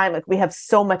child at a time. Like, we have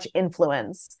so much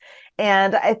influence.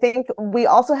 And I think we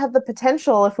also have the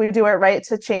potential, if we do it right,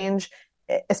 to change,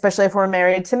 especially if we're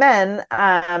married to men,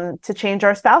 to change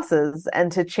our spouses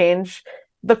and to change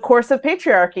the course of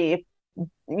patriarchy,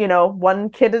 one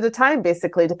kid at a time,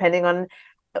 basically, depending on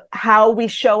how we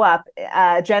show up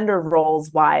gender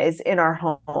roles wise in our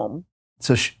home.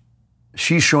 So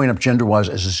she's showing up gender wise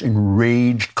as this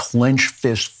enraged, clenched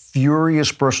fist,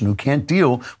 furious person who can't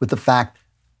deal with the fact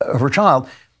of her child.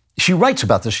 She writes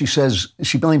about this. She says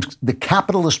she blames the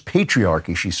capitalist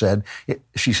patriarchy, she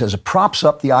says it props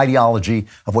up the ideology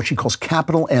of what she calls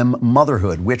capital M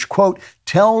motherhood, which, quote,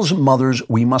 tells mothers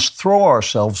we must throw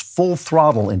ourselves full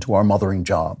throttle into our mothering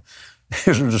job.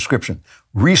 Here's her description.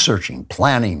 Researching,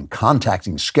 planning,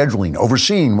 contacting, scheduling,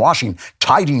 overseeing, washing,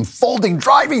 tidying, folding,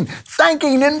 driving,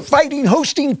 thanking, inviting,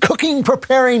 hosting, cooking,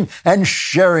 preparing, and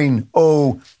sharing.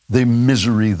 Oh, the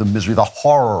misery, the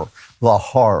horror.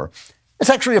 It's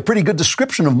actually a pretty good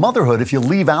description of motherhood if you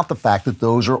leave out the fact that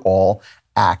those are all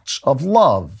acts of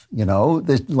love.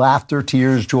 The laughter,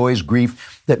 tears, joys,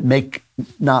 grief that make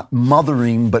not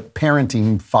mothering, but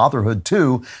parenting, fatherhood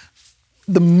too,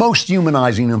 the most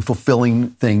humanizing and fulfilling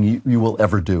thing you will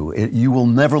ever do. You will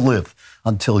never live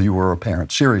until you were a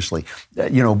parent. Seriously.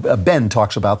 Ben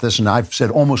talks about this, and I've said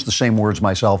almost the same words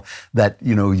myself, that,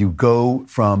 you go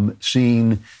from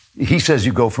seeing, he says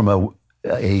you go from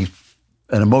a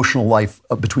an emotional life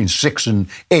between 6 and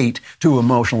 8 to an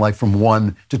emotional life from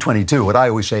 1 to 22. What I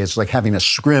always say is like having a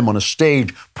scrim on a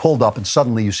stage pulled up and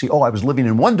suddenly you see, oh, I was living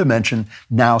in 1 dimension.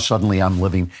 Now suddenly I'm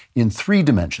living in 3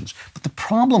 dimensions. But the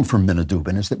problem for Minna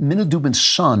Dubin is that Minna Dubin's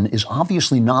son is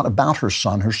obviously not about her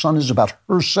son. Her son is about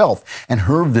herself and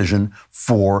her vision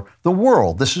for the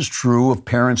world. This is true of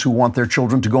parents who want their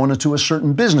children to go into a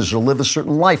certain business or live a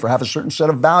certain life or have a certain set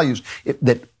of values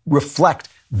that reflect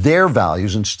their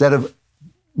values instead of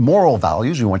moral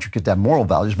values. You want your kid to have moral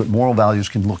values, but moral values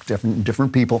can look different in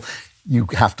different people. You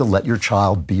have to let your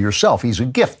child be yourself. He's a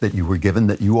gift that you were given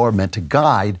that you are meant to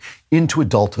guide into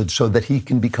adulthood so that he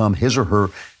can become his or her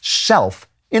self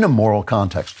in a moral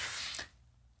context.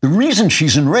 The reason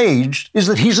she's enraged is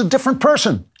that he's a different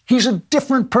person. He's a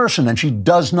different person, and she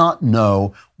does not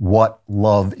know what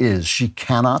love is. She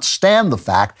cannot stand the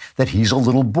fact that he's a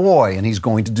little boy and he's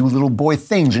going to do little boy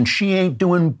things, and she ain't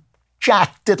doing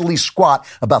jack diddly squat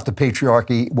about the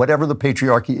patriarchy. Whatever the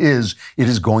patriarchy is, it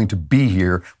is going to be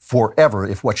here forever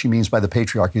if what she means by the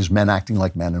patriarchy is men acting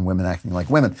like men and women acting like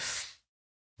women.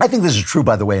 I think this is true,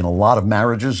 by the way, in a lot of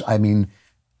marriages. I mean,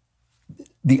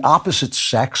 the opposite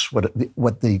sex, what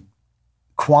the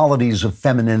qualities of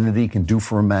femininity can do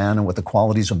for a man and what the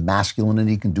qualities of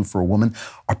masculinity can do for a woman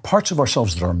are parts of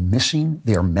ourselves that are missing.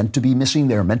 They are meant to be missing.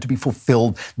 They are meant to be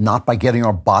fulfilled not by getting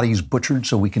our bodies butchered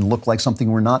so we can look like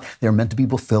something we're not. They are meant to be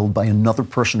fulfilled by another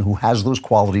person who has those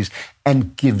qualities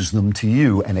and gives them to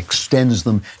you and extends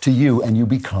them to you, and you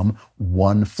become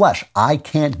one flesh. I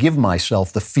can't give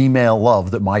myself the female love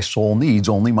that my soul needs.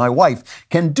 Only my wife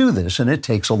can do this, and it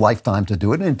takes a lifetime to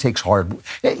do it, and it takes hard.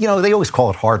 You know, they always call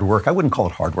it hard work. I wouldn't call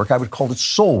it hard work. I would call it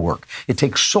soul work. It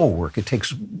takes soul work. It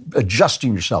takes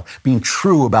adjusting yourself, being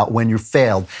true about when you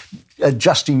failed,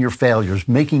 adjusting your failures,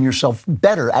 making yourself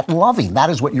better at loving. That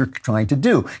is what you're trying to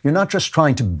do. You're not just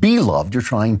trying to be loved. You're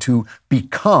trying to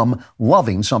become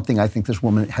loving, something I think this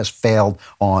woman has failed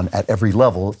on at every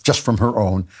level just from her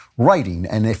own writing.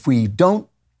 And if we don't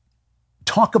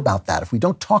talk about that, if we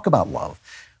don't talk about love,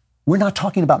 we're not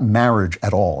talking about marriage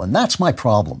at all. And that's my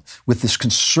problem with this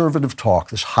conservative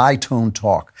talk, this high-toned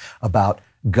talk about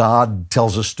God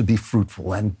tells us to be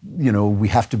fruitful and, you know, we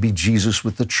have to be Jesus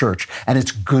with the church and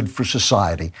it's good for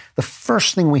society. The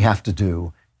first thing we have to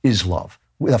do is love.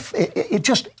 It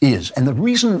just is. And the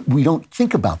reason we don't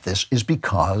think about this is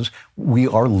because we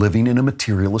are living in a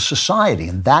materialist society.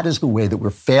 And that is the way that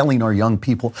we're failing our young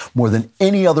people more than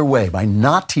any other way, by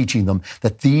not teaching them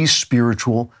that these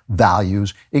spiritual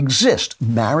values exist.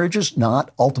 Marriage is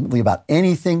not ultimately about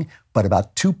anything but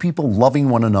about two people loving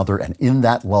one another and in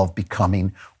that love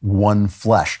becoming one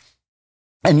flesh.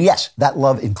 And yes, that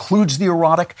love includes the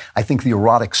erotic. I think the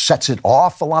erotic sets it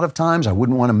off a lot of times. I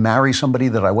wouldn't want to marry somebody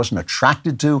that I wasn't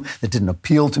attracted to, that didn't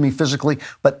appeal to me physically.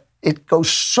 But it goes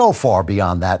so far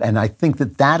beyond that. And I think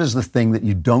that that is the thing that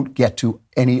you don't get to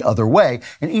any other way.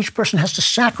 And each person has to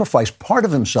sacrifice part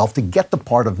of himself to get the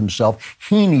part of himself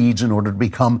he needs in order to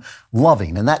become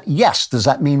loving. And that, yes, does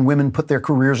that mean women put their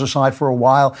careers aside for a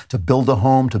while to build a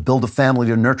home, to build a family,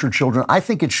 to nurture children? I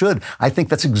think it should. I think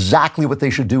that's exactly what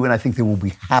they should do. And I think they will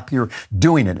be happier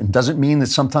doing it. And doesn't mean that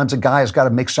sometimes a guy has got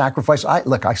to make sacrifice.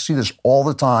 Look, I see this all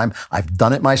the time. I've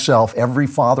done it myself. Every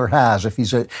father has. If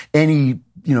he's any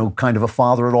kind of a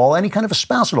father at all, any kind of a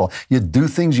spouse at all. You do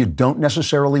things you don't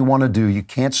necessarily want to do. You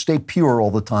can't stay pure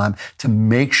all the time to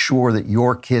make sure that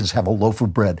your kids have a loaf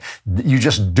of bread. You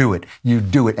just do it. You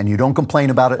do it, and you don't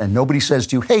complain about it, and nobody says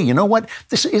to you, hey, you know what?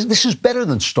 This is better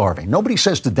than starving. Nobody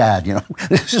says to dad,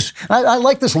 I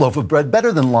like this loaf of bread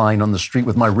better than lying on the street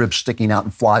with my ribs sticking out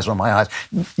and flies on my eyes.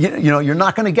 You're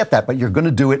not going to get that, but you're going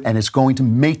to do it, and it's going to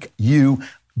make you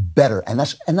better. And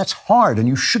that's hard. And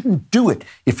you shouldn't do it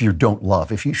if you don't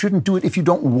love. You shouldn't do it if you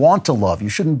don't want to love. You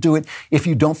shouldn't do it if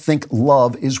you don't think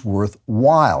love is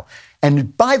worthwhile.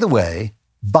 And by the way,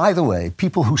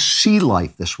 people who see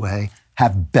life this way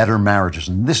have better marriages.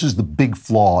 And this is the big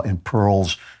flaw in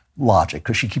Pearl's logic,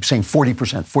 because she keeps saying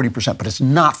 40%, but it's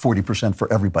not 40%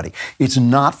 for everybody. It's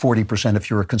not 40% if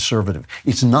you're a conservative.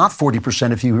 It's not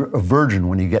 40% if you're a virgin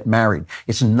when you get married.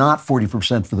 It's not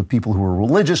 40% for the people who are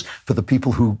religious, for the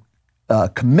people who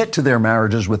commit to their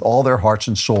marriages with all their hearts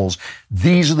and souls.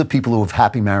 These are the people who have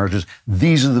happy marriages.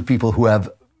 These are the people who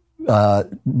have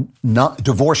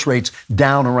divorce rates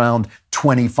down around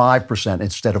 25%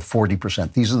 instead of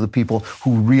 40%. These are the people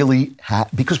who really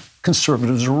because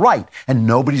conservatives are right, and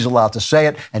nobody's allowed to say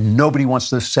it, and nobody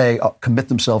wants to commit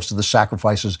themselves to the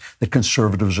sacrifices that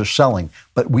conservatives are selling.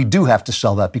 But we do have to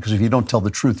sell that, because if you don't tell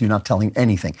the truth, you're not telling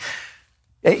anything.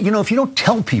 If you don't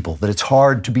tell people that it's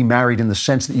hard to be married in the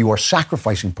sense that you are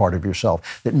sacrificing part of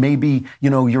yourself, that maybe,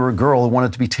 you're a girl who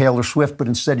wanted to be Taylor Swift, but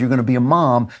instead you're going to be a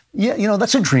mom. Yeah,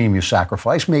 that's a dream you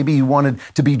sacrifice. Maybe you wanted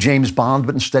to be James Bond,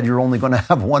 but instead you're only going to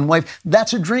have one wife.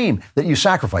 That's a dream that you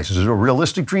sacrifice. Is it a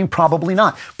realistic dream? Probably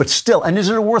not. But still, and is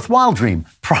it a worthwhile dream?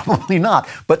 Probably not.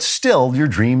 But still, your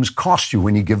dreams cost you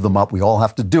when you give them up. We all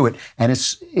have to do it. And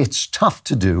it's tough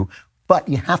to do. But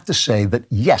you have to say that,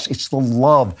 yes, it's the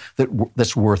love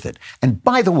that's worth it. And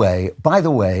by the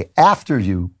way, after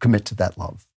you commit to that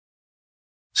love,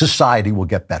 society will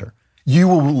get better. You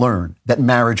will learn that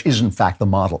marriage is, in fact, the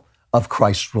model of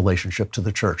Christ's relationship to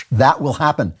the church. That will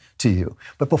happen to you.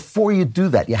 But before you do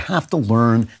that, you have to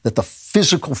learn that the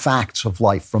physical facts of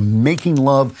life, from making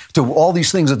love to all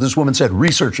these things that this woman said,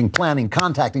 researching, planning,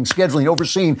 contacting, scheduling,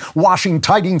 overseeing, washing,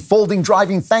 tidying, folding,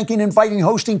 driving, thanking, inviting,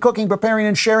 hosting, cooking, preparing,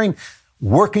 and sharing,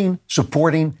 working,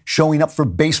 supporting, showing up for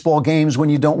baseball games when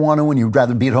you don't want to, when you'd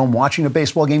rather be at home watching a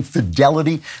baseball game,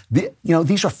 fidelity.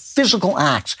 These are physical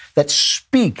acts that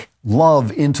speak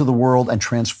love into the world and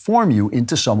transform you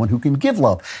into someone who can give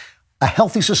love. A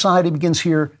healthy society begins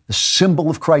here. The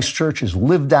symbol of Christ's church is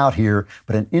lived out here,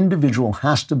 but an individual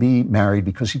has to be married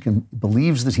because he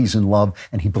believes that he's in love,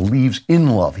 and he believes in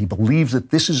love. He believes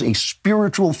that this is a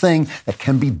spiritual thing that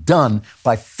can be done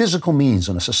by physical means.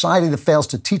 And a society that fails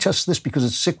to teach us this because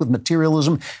it's sick with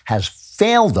materialism has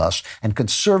failed us. And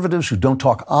conservatives who don't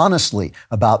talk honestly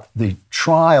about the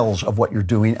trials of what you're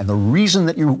doing and the reason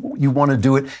that you want to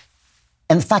do it,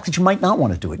 and the fact that you might not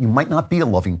want to do it. You might not be a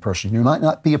loving person. You might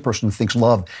not be a person who thinks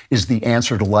love is the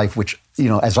answer to life, which,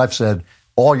 as I've said,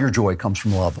 all your joy comes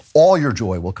from love. All your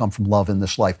joy will come from love in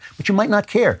this life. But you might not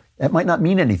care. It might not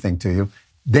mean anything to you.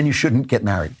 Then you shouldn't get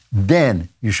married. Then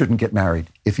you shouldn't get married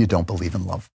if you don't believe in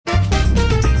love.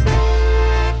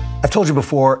 I've told you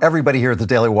before, everybody here at the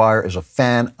Daily Wire is a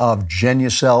fan of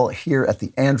Genucel. Here at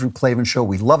the Andrew Klavan Show,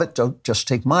 we love it. Don't just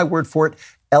take my word for it.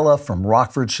 Ella from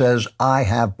Rockford says, I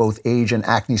have both age and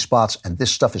acne spots, and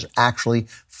this stuff is actually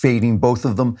fading both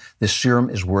of them. This serum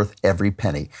is worth every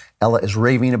penny. Ella is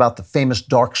raving about the famous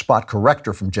dark spot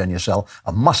corrector from Genucel,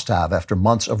 a must-have after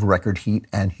months of record heat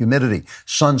and humidity.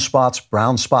 Sunspots,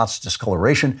 brown spots,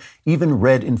 discoloration, even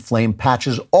red inflamed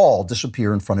patches all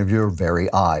disappear in front of your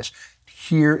very eyes.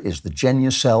 Here is the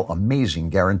Genucel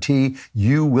amazing guarantee.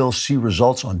 You will see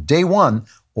results on day one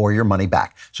or your money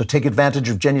back. So take advantage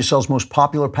of Genucel's most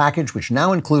popular package, which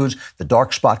now includes the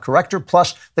dark spot corrector,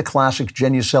 plus the classic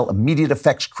Genucel Immediate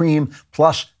Effects Cream,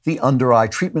 plus the under-eye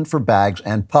treatment for bags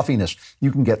and puffiness.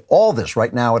 You can get all this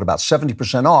right now at about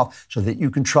 70% off so that you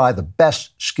can try the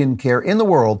best skincare in the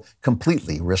world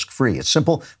completely risk-free. It's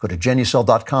simple. Go to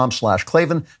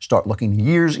Genucel.com/Klavan. Start looking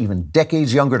years, even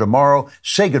decades younger tomorrow.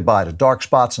 Say goodbye to dark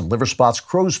spots and liver spots,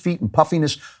 crow's feet and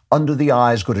puffiness under the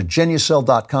eyes. Go to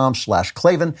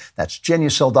Genucel.com/Klavan. That's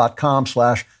Genucel.com/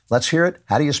 let's hear it.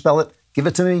 How do you spell it? Give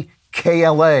it to me.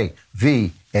 Klavan.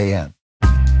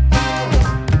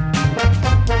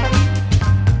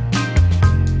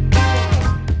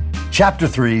 Chapter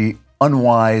 3,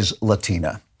 Unwise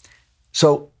Latina.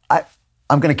 So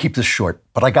I'm going to keep this short,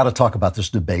 but I got to talk about this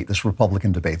debate, this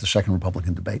Republican debate, the second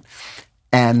Republican debate.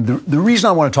 And the reason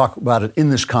I want to talk about it in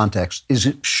this context is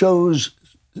it shows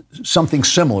something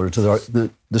similar to the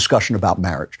discussion about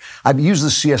marriage. I've used the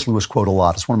C.S. Lewis quote a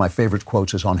lot. It's one of my favorite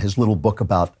quotes. Is on his little book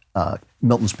about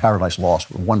Milton's Paradise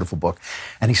Lost, a wonderful book.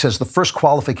 And he says, the first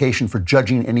qualification for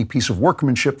judging any piece of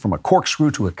workmanship from a corkscrew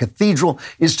to a cathedral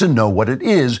is to know what it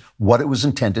is, what it was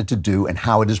intended to do, and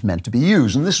how it is meant to be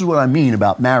used. And this is what I mean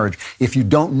about marriage. If you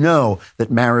don't know that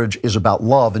marriage is about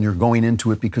love and you're going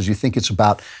into it because you think it's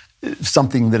about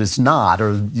something that it's not,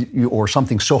 or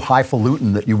something so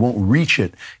highfalutin that you won't reach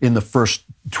it in the first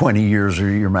 20 years of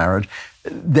your marriage,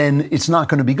 then it's not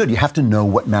going to be good. You have to know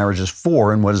what marriage is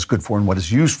for and what is good for and what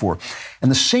is used for. And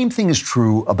the same thing is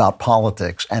true about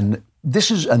politics. And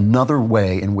this is another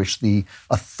way in which the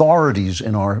authorities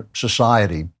in our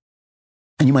society,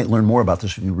 and you might learn more about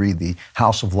this if you read The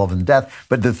House of Love and Death,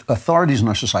 but the authorities in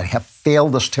our society have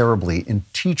failed us terribly in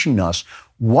teaching us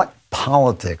what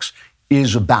politics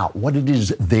is about, what it is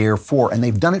there for. And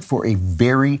they've done it for a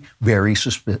very, very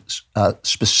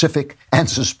specific and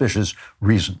suspicious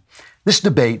reason. This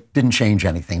debate didn't change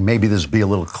anything. Maybe there'll be a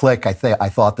little click. I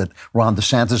thought that Ron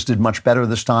DeSantis did much better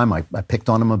this time. I picked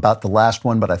on him about the last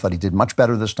one, but I thought he did much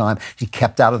better this time. He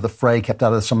kept out of the fray, kept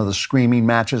out of some of the screaming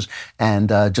matches, and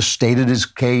just stated his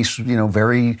case,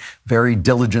 very, very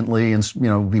diligently. And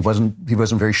he wasn't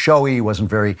very showy, he wasn't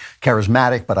very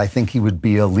charismatic, but I think he would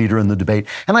be a leader in the debate.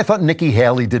 And I thought Nikki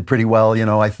Haley did pretty well.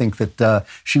 I think that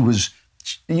she was.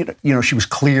 She was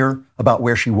clear about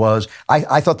where she was.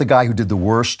 I thought the guy who did the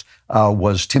worst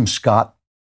was Tim Scott.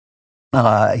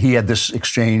 He had this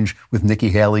exchange with Nikki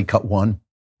Haley, cut one.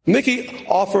 Nikki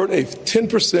offered a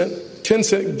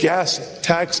 10% gas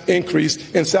tax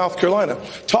increase in South Carolina.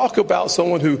 Talk about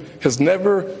someone who has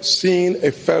never seen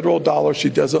a federal dollar she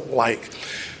doesn't like.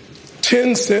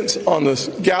 10 cents on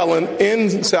the gallon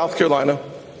in South Carolina.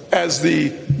 As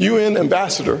the UN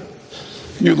ambassador,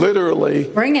 you literally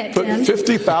put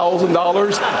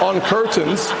 $50,000 on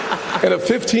curtains in a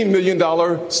 $15 million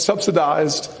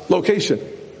subsidized location.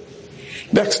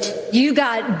 Next. You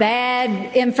got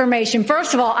bad information.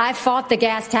 First of all, I fought the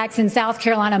gas tax in South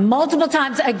Carolina multiple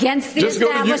times against the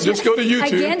establishment. Just go to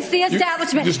YouTube. Against the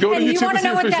establishment. Just go to and YouTube you want to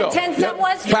know what that 10 cent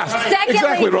was?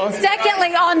 Exactly, Ron.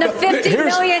 Secondly, on the 50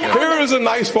 million. Here is a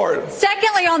nice part.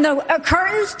 Secondly, on the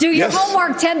curtains, do your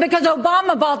homework, Tim, because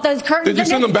Obama bought those curtains. Did you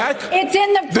send them back? It's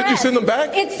in the press. Did you send them back?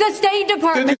 It's the State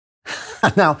Department.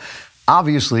 Now,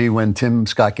 obviously, when Tim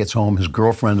Scott gets home, his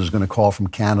girlfriend is going to call from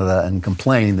Canada and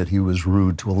complain that he was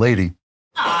rude to a lady.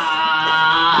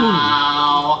 I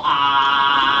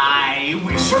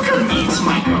wish you could meet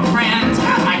my girlfriend.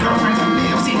 My girlfriend who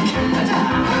lives in Canada.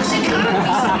 She could be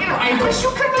here. I wish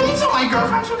you could meet my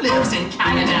girlfriend who lives in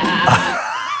Canada.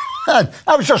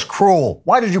 That was just cruel.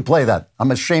 Why did you play that?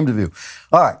 I'm ashamed of you.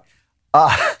 All right.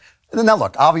 Now,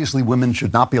 look, obviously women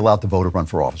should not be allowed to vote or run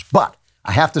for office. But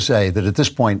I have to say that at this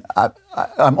point,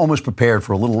 I'm almost prepared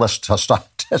for a little less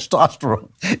testosterone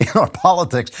in our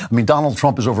politics. I mean, Donald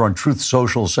Trump is over on Truth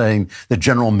Social saying that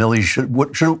General Milley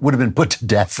would have been put to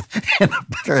death in a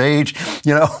better age.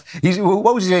 You know,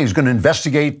 what was he saying? He's going to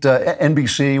investigate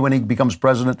NBC when he becomes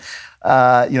president.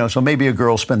 So maybe a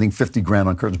girl spending $50,000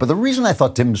 on curtains. But the reason I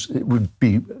thought Tim's would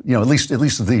be, at least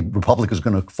if the Republic is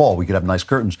going to fall, we could have nice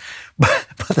curtains. But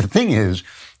the thing is,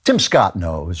 Tim Scott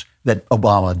knows that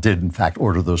Obama did, in fact,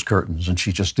 order those curtains, and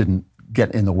she just didn't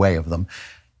get in the way of them.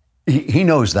 He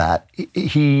knows that.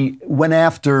 He went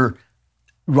after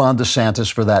Ron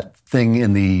DeSantis for that thing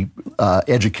in the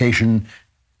education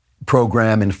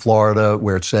program in Florida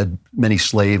where it said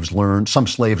some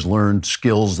slaves learned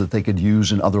skills that they could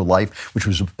use in other life, which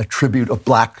was a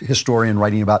black historian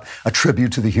writing about a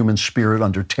tribute to the human spirit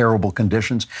under terrible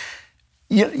conditions.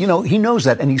 He knows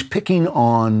that, and he's picking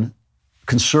on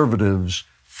conservatives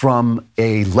from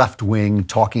a left-wing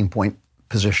talking point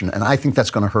position, and I think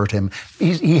that's going to hurt him.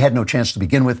 He had no chance to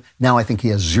begin with. Now I think he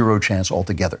has zero chance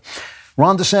altogether.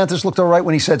 Ron DeSantis looked all right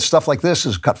when he said stuff like this,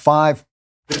 is cut 5.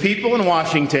 The people in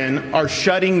Washington are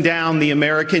shutting down the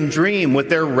American dream with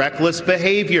their reckless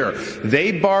behavior.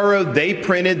 They borrowed, they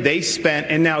printed, they spent,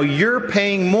 and now you're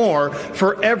paying more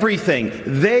for everything.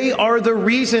 They are the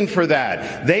reason for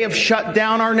that. They have shut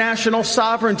down our national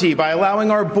sovereignty by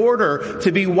allowing our border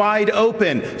to be wide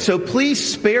open. So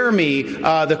please spare me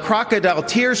the crocodile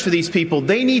tears for these people.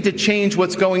 They need to change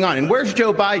what's going on. And where's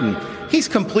Joe Biden? He's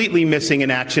completely missing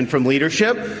in action from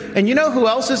leadership. And you know who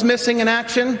else is missing in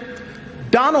action?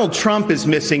 Donald Trump is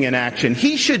missing in action.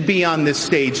 He should be on this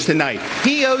stage tonight.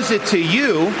 He owes it to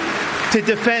you to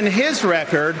defend his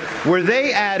record where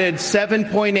they added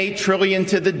 $7.8 trillion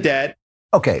to the debt.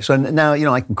 Okay, so now,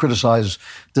 I can criticize,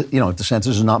 DeSantis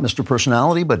is not Mr.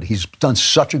 Personality, but he's done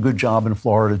such a good job in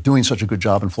Florida,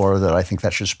 that I think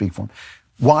that should speak for him.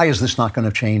 Why is this not going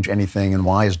to change anything, and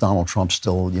why is Donald Trump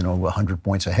still, 100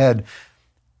 points ahead?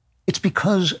 It's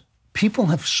because people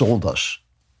have sold us.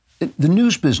 The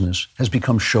news business has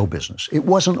become show business. It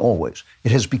wasn't always.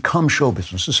 It has become show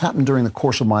business. This happened during the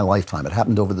course of my lifetime. It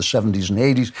happened over the 70s and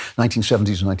 80s,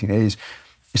 1970s and 1980s.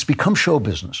 It's become show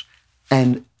business.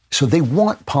 And so they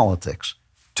want politics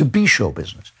to be show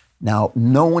business. Now,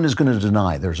 no one is going to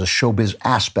deny there's a showbiz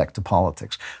aspect to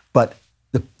politics. But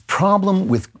the problem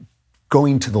with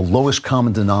going to the lowest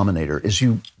common denominator is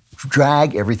you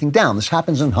drag everything down. This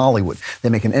happens in Hollywood. They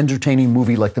make an entertaining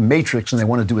movie like The Matrix and they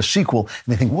want to do a sequel.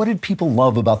 And they think, what did people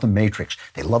love about The Matrix?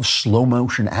 They love slow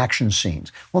motion action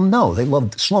scenes. Well, no, they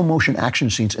loved slow motion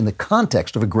action scenes in the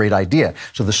context of a great idea.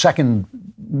 So the second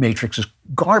Matrix is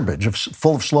garbage,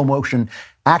 full of slow motion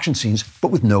action scenes, but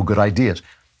with no good ideas.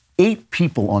 8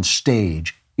 people on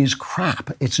stage is crap.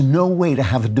 It's no way to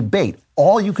have a debate.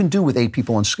 All you can do with 8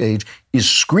 people on stage is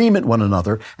scream at one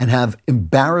another and have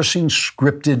embarrassing,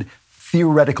 scripted,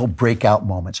 theoretical breakout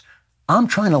moments. I'm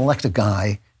trying to elect a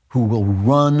guy who will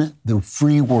run the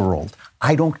free world.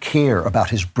 I don't care about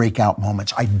his breakout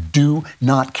moments. I do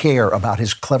not care about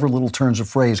his clever little turns of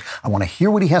phrase. I want to hear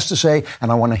what he has to say,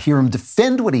 and I want to hear him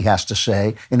defend what he has to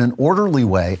say in an orderly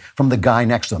way from the guy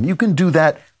next to him. You can do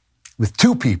that with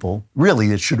 2 people.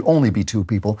 Really, it should only be 2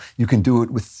 people. You can do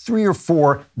it with 3 or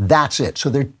 4. That's it. So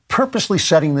they're purposely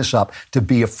setting this up to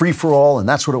be a free-for-all, and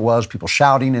that's what it was. People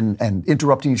shouting and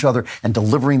interrupting each other and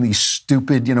delivering these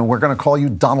stupid, we're going to call you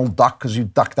Donald Duck because you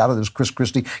ducked out of this, Chris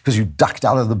Christie, because you ducked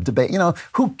out of the debate.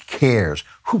 Who cares?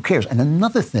 Who cares? And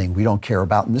another thing we don't care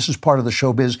about, and this is part of the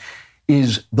showbiz,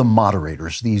 is the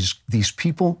moderators, these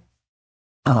people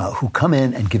who come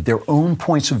in and give their own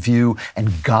points of view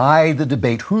and guide the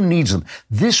debate. Who needs them?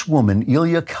 This woman,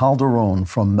 Ilia Calderon,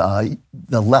 from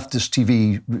the leftist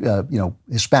TV,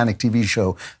 Hispanic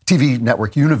TV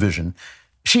network Univision,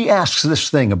 she asks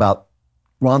this thing about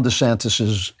Ron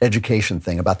DeSantis's education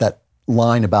thing, about that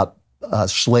line about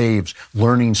slaves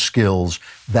learning skills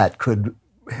that could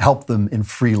help them in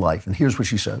free life. And here's what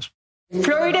she says.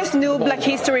 Florida's new Black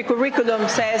History curriculum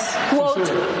says, quote,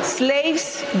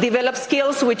 slaves develop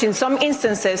skills which in some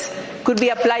instances could be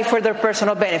applied for their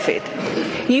personal benefit.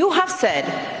 You have said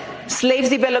slaves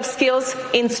develop skills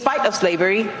in spite of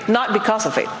slavery, not because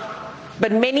of it.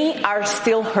 But many are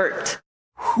still hurt.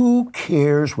 Who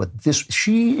cares what this...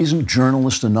 She isn't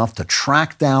journalist enough to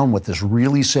track down what this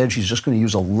really said. She's just going to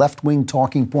use a left-wing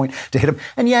talking point to hit him.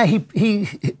 And yeah, he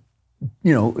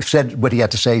said what he had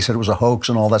to say. He said it was a hoax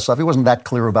and all that stuff. He wasn't that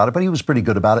clear about it, but he was pretty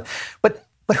good about it. But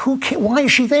who cares? Why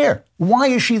is she there? Why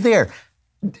is she there?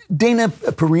 Dana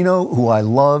Perino, who I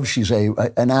love, she's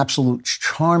an absolute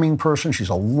charming person. She's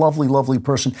a lovely, lovely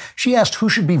person. She asked who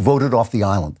should be voted off the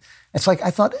island. It's like, I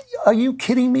thought, are you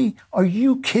kidding me? Are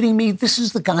you kidding me? This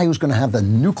is the guy who's going to have the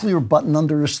nuclear button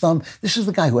under his thumb. This is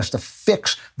the guy who has to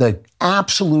fix the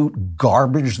absolute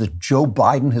garbage that Joe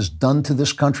Biden has done to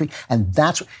this country. And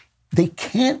they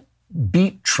can't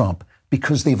beat Trump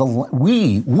because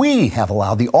we have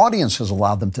allowed, the audience has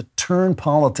allowed them to turn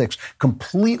politics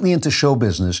completely into show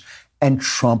business. And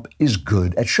Trump is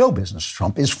good at show business.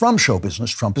 Trump is from show business.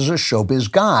 Trump is a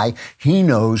showbiz guy. He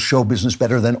knows show business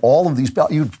better than all of these.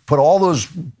 You put all those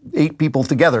 8 people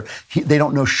together, they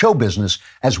don't know show business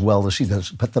as well as he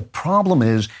does. But the problem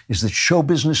is that show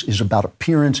business is about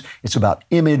appearance. It's about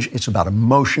image. It's about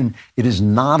emotion. It is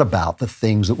not about the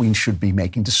things that we should be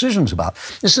making decisions about.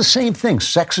 It's the same thing.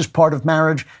 Sex is part of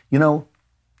marriage.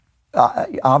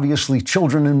 Obviously,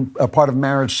 children are part of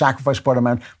marriage, sacrifice part of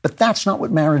marriage, but that's not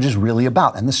what marriage is really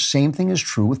about. And the same thing is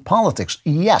true with politics.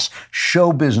 Yes,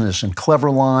 show business and clever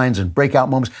lines and breakout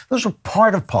moments, those are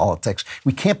part of politics.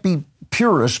 We can't be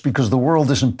purists because the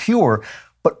world isn't pure,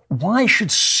 but why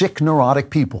should sick, neurotic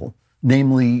people,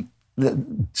 namely the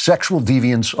sexual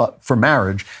deviants for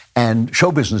marriage and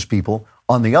show business people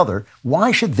on the other,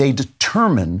 why should they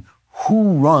determine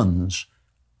who runs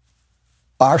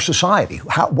our society,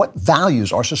 what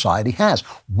values our society has?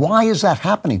 Why is that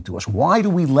happening to us? Why do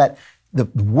we let the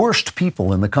worst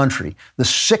people in the country, the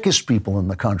sickest people in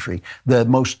the country, the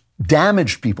most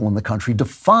damaged people in the country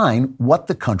define what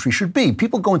the country should be?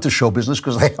 People go into show business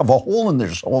because they have a hole in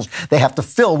their souls they have to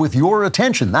fill with your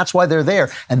attention. That's why they're there.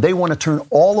 And they want to turn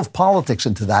all of politics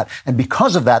into that. And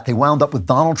because of that, they wound up with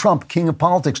Donald Trump, king of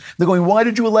politics. They're going, why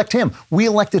did you elect him? We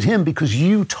elected him because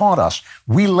you taught us.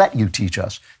 We let you teach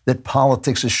us that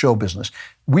politics is show business.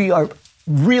 We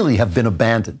really have been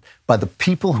abandoned by the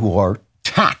people who are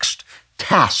tasked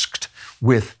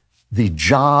with the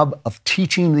job of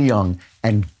teaching the young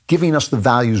and giving us the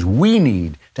values we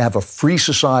need to have a free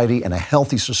society and a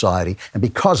healthy society. And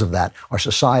because of that, our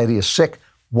society is sick.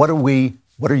 What are we?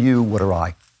 What are you? What are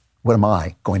I? What am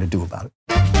I going to do about it?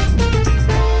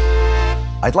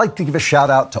 I'd like to give a shout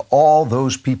out to all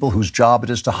those people whose job it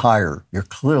is to hire. You're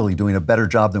clearly doing a better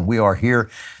job than we are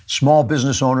here. Small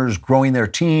business owners growing their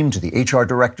team, to the HR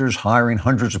directors hiring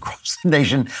hundreds across the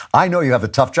nation. I know you have a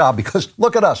tough job because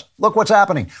look at us. Look what's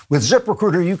happening. With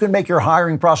ZipRecruiter, you can make your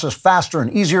hiring process faster and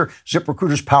easier.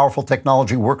 ZipRecruiter's powerful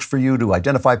technology works for you to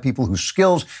identify people whose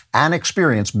skills and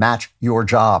experience match your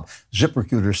job.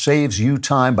 ZipRecruiter saves you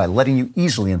time by letting you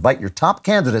easily invite your top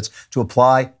candidates to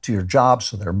apply to your job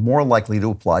so they're more likely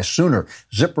to apply sooner.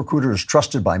 ZipRecruiter is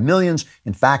trusted by millions.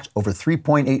 In fact, over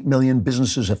 3.8 million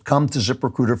businesses have come to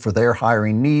ZipRecruiter for their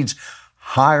hiring needs.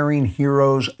 Hiring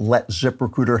heroes, let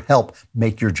ZipRecruiter help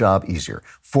make your job easier.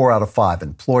 4 out of 5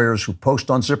 employers who post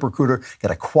on ZipRecruiter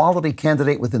get a quality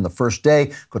candidate within the first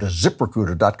day. Go to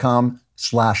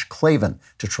ZipRecruiter.com/Klavan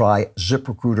to try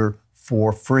ZipRecruiter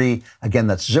for free. Again,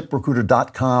 that's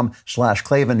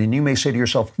ZipRecruiter.com/Klavan. And you may say to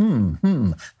yourself,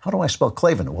 how do I spell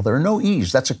Klavan? Well, there are no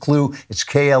E's. That's a clue. It's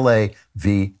Klavan.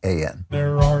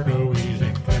 There are no E's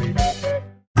in Klavan.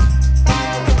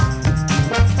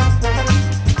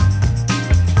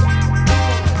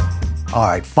 All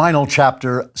right, final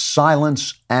chapter,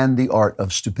 Silence and the Art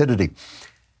of Stupidity.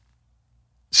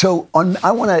 So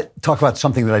I want to talk about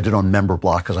something that I did on Member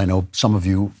Block, because I know some of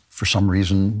you, for some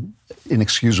reason,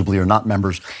 inexcusably are not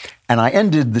members. And I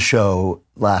ended the show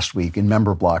last week in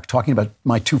Member Block talking about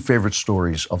my two favorite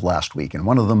stories of last week. And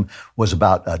one of them was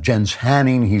about Jens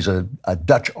Hanning. He's a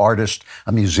Dutch artist.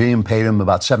 A museum paid him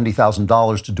about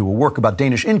 $70,000 to do a work about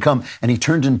Danish income. And he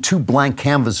turned in 2 blank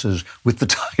canvases with the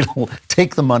title,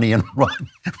 "Take the Money and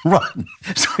Run."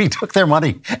 So he took their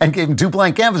money and gave him 2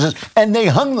 blank canvases, and they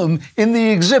hung them in the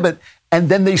exhibit. And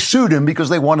then they sued him because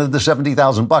they wanted the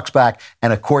 $70,000 back,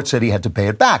 and a court said he had to pay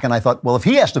it back. And I thought, well, if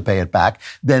he has to pay it back,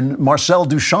 then Marcel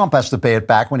Duchamp has to pay it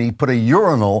back when he put a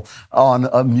urinal on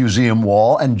a museum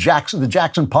wall, and the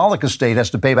Jackson Pollock estate has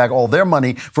to pay back all their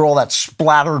money for all that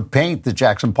splattered paint that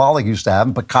Jackson Pollock used to have,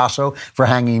 and Picasso for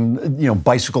hanging,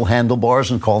 bicycle handlebars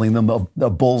and calling them a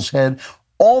bull's head.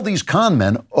 All these con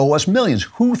men owe us millions.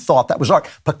 Who thought that was art?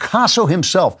 Picasso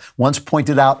himself once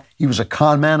pointed out he was a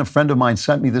con man. A friend of mine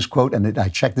sent me this quote, and I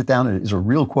checked it down, and it is a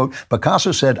real quote.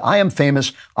 Picasso said, "I am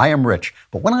famous, I am rich,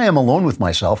 but when I am alone with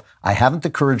myself, I haven't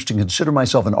the courage to consider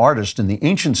myself an artist in the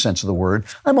ancient sense of the word.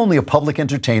 I'm only a public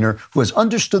entertainer who has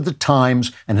understood the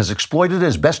times and has exploited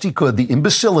as best he could the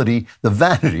imbecility, the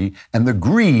vanity, and the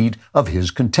greed of his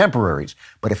contemporaries."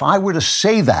 But if I were to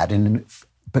say that in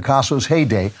Picasso's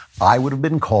heyday, I would have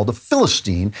been called a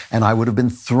Philistine, and I would have been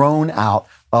thrown out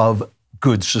of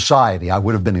good society. I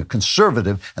would have been a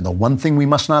conservative, and the one thing we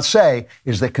must not say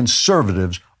is that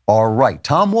conservatives are right.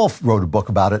 Tom Wolfe wrote a book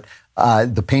about it,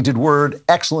 The Painted Word.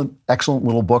 Excellent, excellent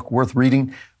little book, worth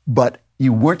reading, but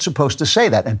you weren't supposed to say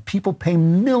that, and people pay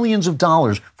millions of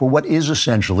dollars for what is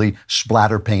essentially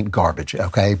splatter paint garbage,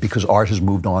 okay? Because art has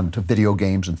moved on to video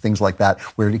games and things like that,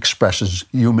 where it expresses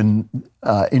human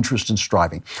interest and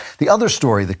striving. The other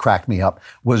story that cracked me up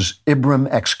was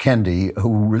Ibram X. Kendi,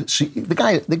 the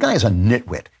guy is a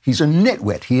nitwit. He's a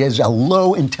nitwit. He is a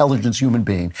low intelligence human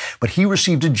being, but he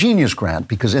received a Genius Grant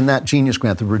because in that Genius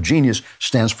Grant, the word genius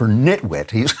stands for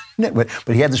nitwit. He's a nitwit,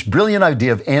 but he had this brilliant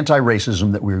idea of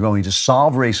anti-racism, that we were going to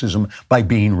solve racism by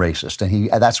being racist,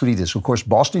 and that's what he did. So, of course,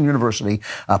 Boston University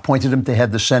appointed him to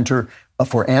head the Center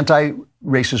for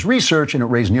Anti-Racist Research, and it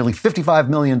raised nearly $55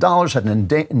 million, had an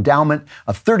endowment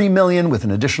of $30 million with an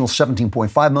additional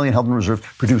 $17.5 million held in reserve,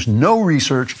 produced no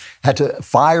research, had to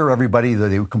fire everybody.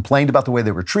 They complained about the way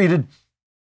they were treated.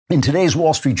 In today's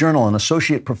Wall Street Journal, an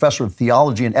associate professor of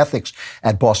theology and ethics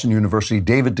at Boston University,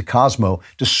 David DeCosmo,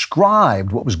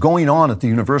 described what was going on at the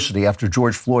university after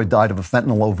George Floyd died of a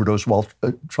fentanyl overdose while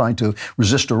trying to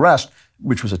resist arrest,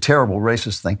 which was a terrible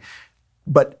racist thing.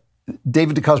 But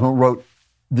David DeCosmo wrote,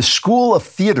 the School of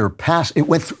Theater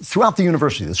throughout the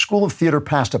university. The School of Theater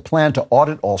passed a plan to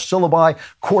audit all syllabi,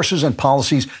 courses, and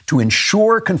policies to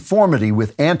ensure conformity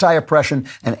with anti-oppression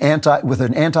and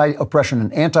anti-oppression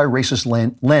and anti-racist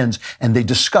lens. And they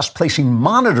discussed placing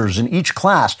monitors in each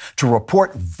class to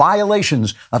report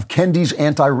violations of Kendi's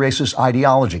anti-racist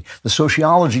ideology. The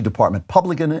sociology department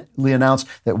publicly announced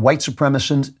that white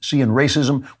supremacy and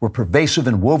racism were pervasive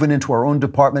and woven into our own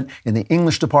department. In the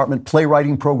English department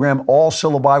playwriting program, all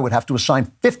syllabi would have to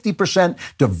assign 50%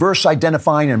 diverse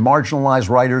identifying and marginalized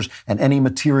writers, and any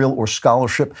material or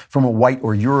scholarship from a white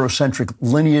or Eurocentric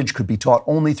lineage could be taught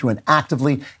only through an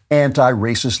actively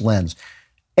anti-racist lens.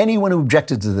 Anyone who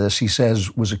objected to this, he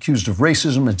says, was accused of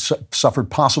racism and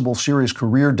suffered possible serious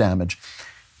career damage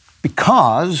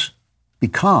because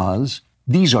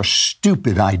these are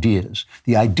stupid ideas.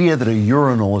 The idea that a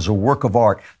urinal is a work of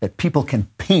art, that people can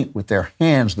paint with their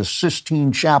hands the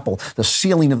Sistine Chapel, the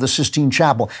ceiling of the Sistine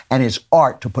Chapel, and it's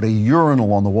art to put a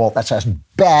urinal on the wall. That's a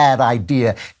bad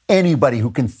idea. Anybody who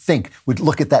can think would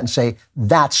look at that and say,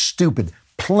 that's stupid.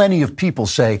 Plenty of people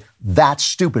say that's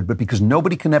stupid, but because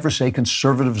nobody can ever say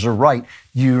conservatives are right,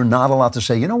 you're not allowed to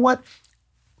say, you know what?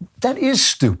 That is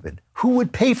stupid. Who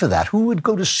would pay for that? Who would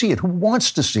go to see it? Who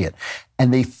wants to see it?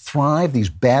 And they thrive, these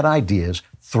bad ideas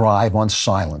thrive on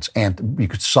silence. And you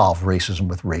could solve racism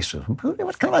with racism.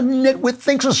 What kind of nitwit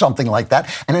thinks of something like that?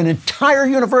 And an entire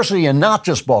university, and not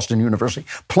just Boston University,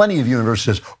 plenty of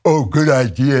universities says, oh, good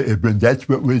idea, Ibram, that's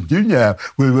what we'll do now.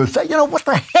 We will say, what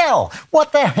the hell?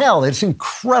 What the hell? It's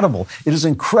incredible. It is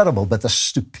incredible. But the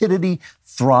stupidity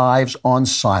thrives on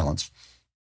silence.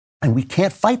 And we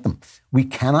can't fight them. We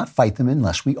cannot fight them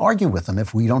unless we argue with them.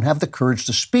 If we don't have the courage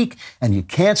to speak, and you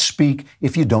can't speak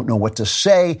if you don't know what to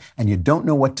say, and you don't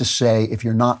know what to say if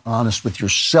you're not honest with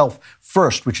yourself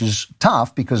first, which is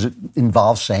tough because it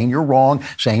involves saying you're wrong,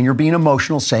 saying you're being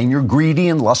emotional, saying you're greedy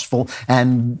and lustful,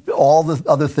 and all the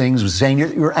other things, saying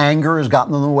your anger has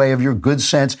gotten in the way of your good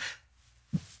sense.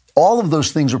 All of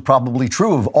those things are probably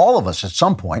true of all of us at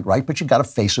some point, right? But you got to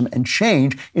face them and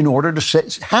change in order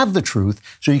to have the truth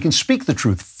so you can speak the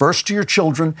truth first to your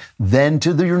children, then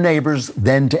to your neighbors,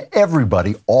 then to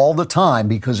everybody all the time.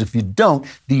 Because if you don't,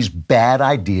 these bad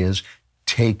ideas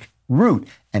take root.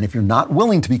 And if you're not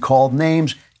willing to be called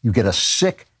names, you get a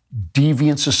sick,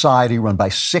 deviant society run by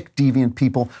sick, deviant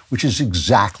people, which is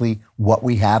exactly what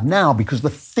we have now, because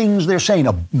the things they're saying,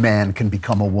 a man can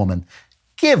become a woman.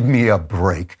 Give me a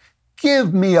break.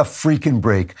 Give me a freaking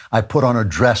break. I put on a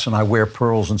dress and I wear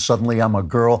pearls and suddenly I'm a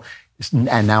girl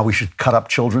and now we should cut up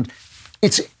children.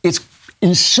 It's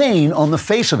insane on the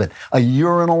face of it. A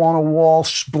urinal on a wall,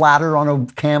 splatter on a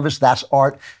canvas, that's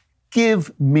art.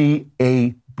 Give me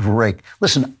a break.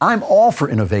 Listen, I'm all for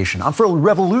innovation. I'm for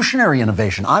revolutionary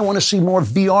innovation. I want to see more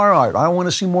VR art. I want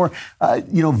to see more,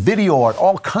 video art,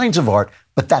 all kinds of art.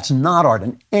 But that's not art,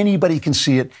 and anybody can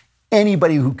see it.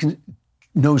 Anybody who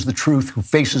knows the truth, who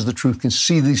faces the truth, can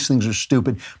see these things are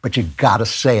stupid. But you got to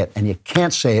say it, and you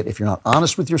can't say it if you're not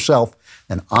honest with yourself,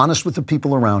 and honest with the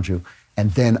people around you,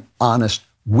 and then honest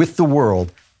with the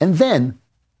world, and then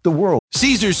the world.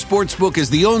 Caesars Sportsbook is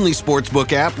the only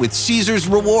sportsbook app with Caesars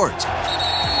Rewards.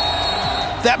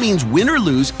 That means win or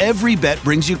lose, every bet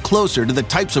brings you closer to the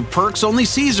types of perks only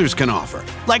Caesars can offer,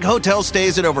 like hotel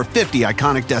stays at over 50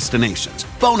 iconic destinations,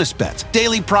 bonus bets,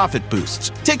 daily profit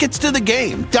boosts, tickets to the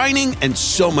game, dining, and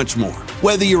so much more.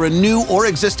 Whether you're a new or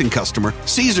existing customer,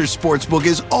 Caesars Sportsbook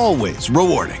is always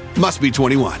rewarding. Must be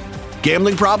 21.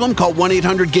 Gambling problem? Call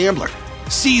 1-800-GAMBLER.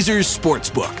 Caesars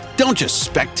Sportsbook. Don't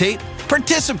just spectate,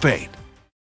 participate.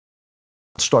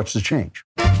 It starts to change.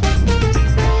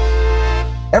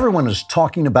 Everyone is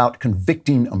talking about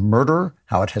convicting a murderer,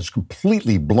 how it has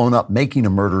completely blown up making a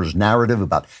murderer's narrative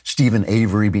about Steven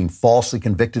Avery being falsely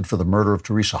convicted for the murder of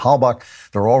Teresa Halbach.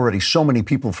 There are already so many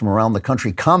people from around the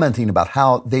country commenting about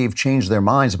how they've changed their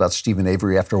minds about Steven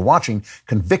Avery after watching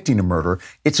Convicting a Murderer.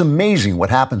 It's amazing what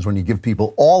happens when you give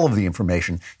people all of the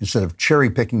information instead of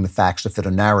cherry-picking the facts to fit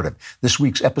a narrative. This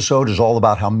week's episode is all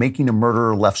about how Making a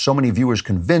Murderer left so many viewers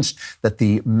convinced that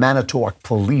the Manitowoc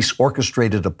police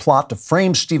orchestrated a plot to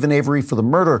frame Steven Avery for the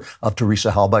murder of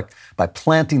Teresa Halbach by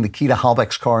planting the key to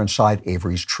Halbach's car inside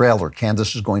Avery's trailer.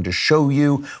 Candace is going to show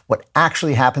you what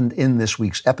actually happened in this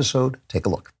week's episode. Take a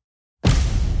look.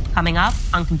 Coming up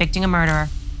on Convicting a Murderer.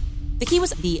 The key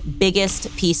was the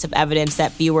biggest piece of evidence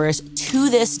that viewers to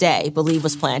this day believe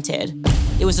was planted.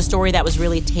 It was a story that was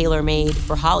really tailor-made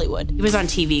for Hollywood. He was on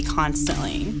TV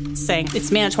constantly saying,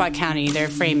 it's Manitowoc County, they're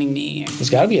framing me.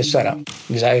 It's got to be a setup,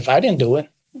 because if I didn't do it,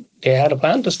 they had a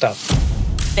plan to stuff.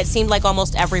 It seemed like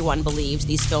almost everyone believed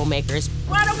these filmmakers.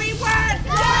 What do we want?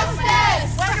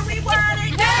 Justice! What do we want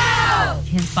it now?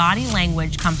 His body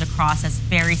language comes across as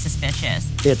very suspicious.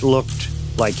 It looked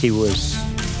like he was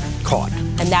caught.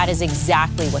 And that is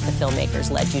exactly what the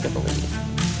filmmakers led you to believe.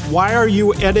 Why are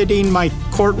you editing my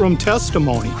courtroom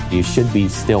testimony? You should be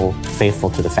still faithful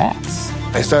to the facts.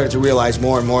 I started to realize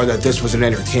more and more that this was an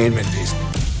entertainment piece.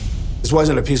 This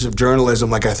wasn't a piece of journalism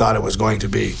like I thought it was going to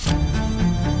be.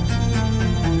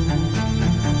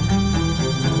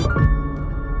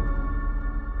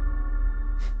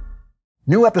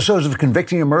 New episodes of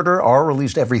Convicting a Murderer are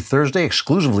released every Thursday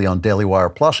exclusively on Daily Wire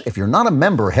Plus. If you're not a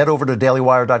member, head over to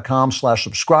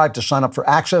dailywire.com/subscribe to sign up for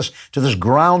access to this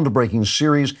groundbreaking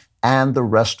series and the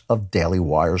rest of Daily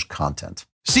Wire's content.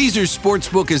 Caesars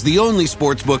Sportsbook is the only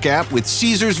sportsbook app with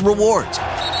Caesars Rewards.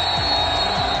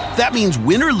 That means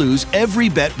win or lose, every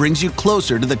bet brings you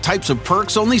closer to the types of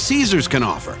perks only Caesars can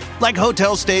offer, like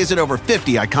hotel stays at over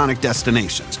 50 iconic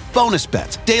destinations, bonus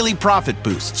bets, daily profit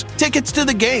boosts, tickets to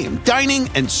the game, dining,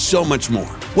 and so much more.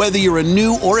 Whether you're a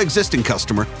new or existing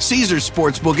customer, Caesars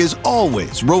Sportsbook is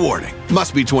always rewarding.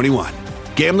 Must be 21.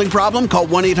 Gambling problem? Call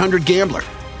 1-800-GAMBLER.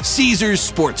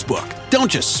 Caesars Sportsbook. Don't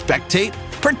just spectate,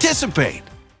 participate.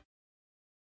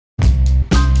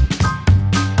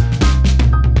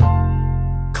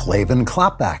 Klavan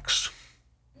clapbacks.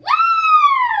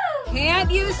 Can't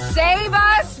you save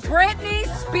us, Britney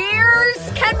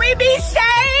Spears? Can we be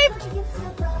saved?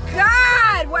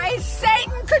 God, why is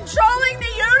Satan controlling the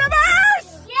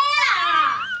universe?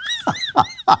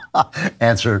 Yeah!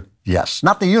 Answer, yes.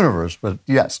 Not the universe, but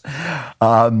yes.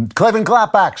 Klavan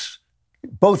clapbacks.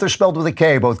 Both are spelled with a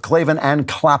K, both Klavan and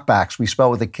clapbacks. We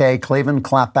spell with a K, Klavan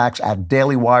clapbacks at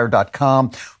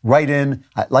dailywire.com. Write in.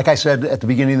 Like I said at the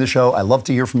beginning of the show, I love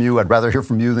to hear from you. I'd rather hear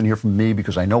from you than hear from me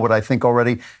because I know what I think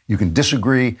already. You can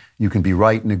disagree, you can be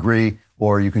right and agree,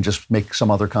 or you can just make some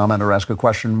other comment or ask a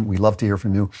question. We love to hear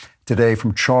from you. today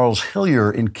from Charles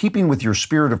Hillier. In keeping with your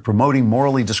spirit of promoting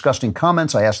morally disgusting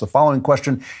comments, I asked the following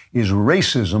question: is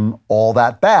racism all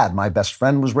that bad? My best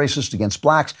friend was racist against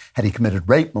blacks. Had he committed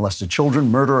rape, molested children,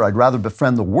 murder? I'd rather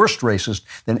befriend the worst racist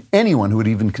than anyone who would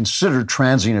even consider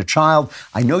transing a child.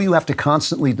 I know you have to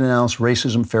constantly denounce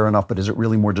racism, fair enough, but is it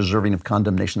really more deserving of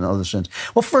condemnation than other sins?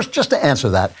 Well, first, just to answer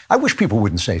that, I wish people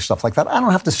wouldn't say stuff like that. I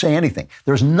don't have to say anything.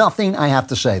 There's nothing I have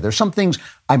to say. There's some things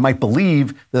I might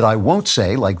believe that I won't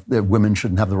say, like that women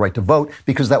shouldn't have the right to vote,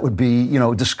 because that would be,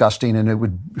 disgusting and it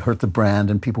would hurt the brand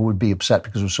and people would be upset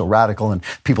because it was so radical, and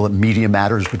people at Media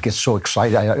Matters would get so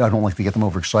excited. I don't like to get them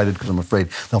overexcited because I'm afraid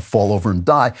they'll fall over and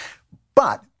die.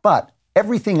 But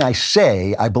everything I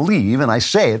say, I believe, and I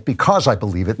say it because I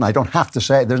believe it, and I don't have to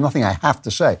say it. There's nothing I have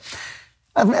to say.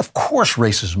 I mean, of course,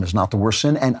 racism is not the worst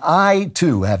sin, and I,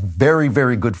 too, have very,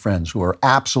 very good friends who are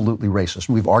absolutely racist.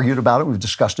 We've argued about it, we've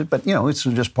discussed it, but, it's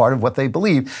just part of what they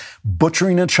believe.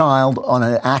 Butchering a child on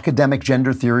an academic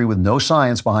gender theory with no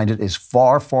science behind it is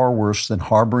far, far worse than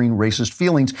harboring racist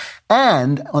feelings,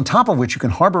 and on top of which, you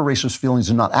can harbor racist feelings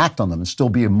and not act on them and still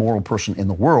be a moral person in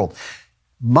the world.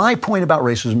 My point about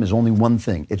racism is only one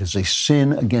thing. It is a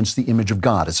sin against the image of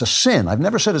God. It's a sin. I've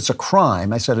never said it's a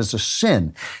crime. I said it's a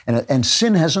sin. And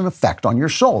sin has an effect on your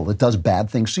soul. It does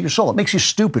bad things to your soul. It makes you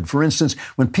stupid. For instance,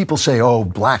 when people say,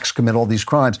 blacks commit all these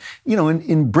crimes,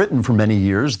 in Britain for many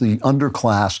years, the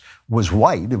underclass was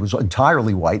white. It was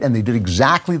entirely white, and they did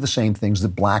exactly the same things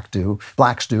that blacks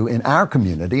do in our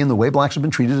community. And the way blacks have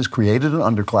been treated has created an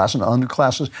underclass, and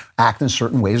underclasses act in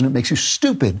certain ways, and it makes you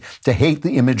stupid to hate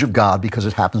the image of God because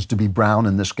it happens to be brown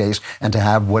in this case, and to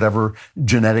have whatever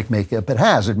genetic makeup it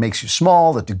has. It makes you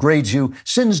small, it degrades you.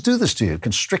 Sins do this to you. It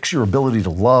constricts your ability to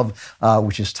love,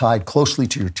 which is tied closely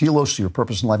to your telos, to your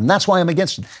purpose in life. And that's why I'm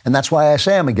against it. And that's why I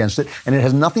say I'm against it. And it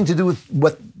has nothing to do with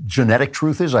what genetic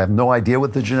truth is. I have no idea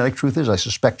what the genetic truth is. I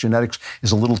suspect genetics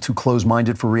is a little too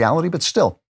close-minded for reality, but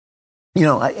still.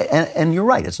 And you're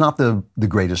right, it's not the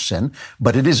greatest sin,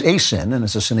 but it is a sin, and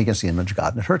it's a sin against the image of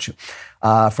God, and it hurts you.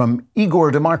 From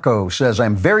Igor DeMarco says,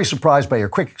 I'm very surprised by your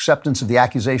quick acceptance of the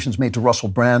accusations made to Russell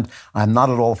Brand. I'm not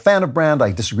at all a fan of Brand.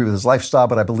 I disagree with his lifestyle,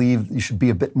 but I believe you should be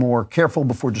a bit more careful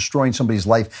before destroying somebody's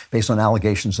life based on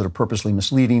allegations that are purposely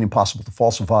misleading, impossible to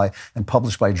falsify, and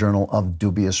published by a journal of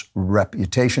dubious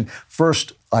reputation.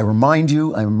 First, I remind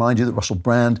you that Russell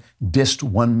Brand dissed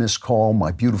One Missed Call,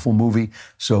 my beautiful movie,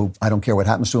 so I don't care what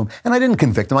happens to him. And I didn't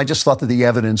convict him. I just thought that the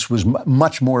evidence was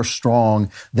much more strong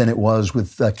than it was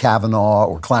with Kavanaugh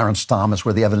or Clarence Thomas,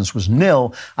 where the evidence was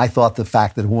nil. I thought the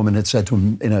fact that a woman had said to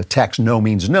him in a text, no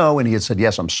means no, and he had said,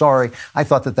 yes, I'm sorry. I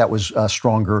thought that was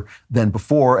stronger than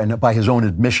before, and by his own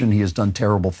admission, he has done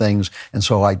terrible things. And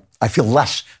so I feel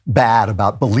less bad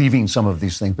about believing some of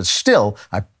these things, but still,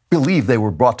 I believe they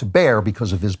were brought to bear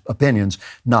because of his opinions,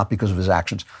 not because of his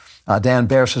actions. Dan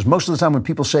Baer says, most of the time when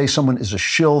people say someone is a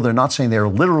shill, they're not saying they're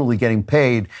literally getting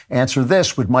paid. Answer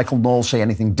this, would Michael Knowles say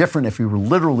anything different if he were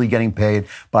literally getting paid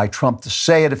by Trump to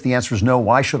say it? If the answer is no,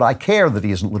 why should I care that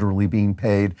he isn't literally being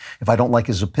paid? If I don't like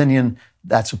his opinion,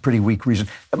 that's a pretty weak reason.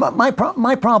 My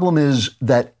problem is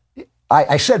that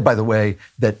I said, by the way,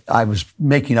 that I was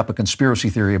making up a conspiracy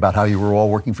theory about how you were all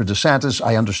working for DeSantis.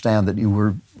 I understand that you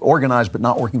were organized but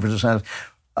not working for DeSantis.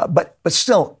 But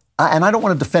still, and I don't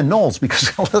want to defend Knowles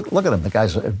because look at him, the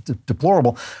guy's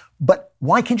deplorable. But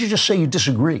why can't you just say you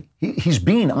disagree? He's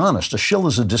being honest. A shill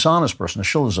is a dishonest person. A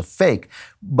shill is a fake.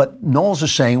 But Knowles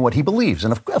is saying what he believes.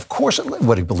 And of course,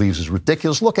 what he believes is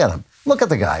ridiculous. Look at him. Look at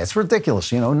the guy. It's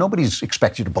ridiculous. Nobody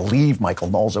expects you to believe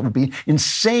Michael Knowles. That would be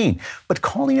insane. But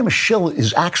calling him a shill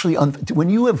is actually,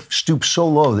 when you have stooped so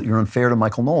low that you're unfair to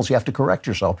Michael Knowles, you have to correct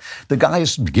yourself. The guy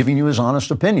is giving you his honest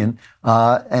opinion,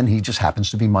 and he just happens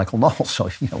to be Michael Knowles. So,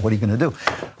 what are you going to do?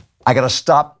 I got to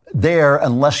stop there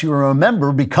unless you're a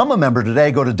member. Become a member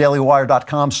today. Go to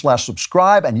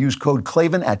dailywire.com/subscribe and use code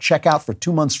Klavan at checkout for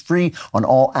 2 months free on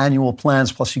all annual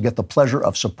plans. Plus, you get the pleasure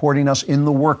of supporting us in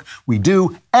the work we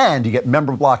do, and you get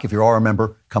member block if you are a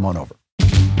member. Come on over.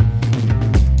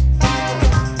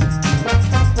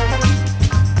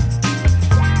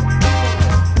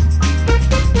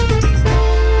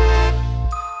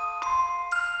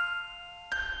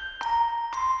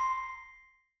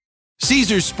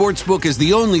 Caesars Sportsbook is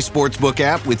the only sportsbook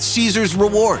app with Caesars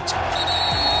Rewards.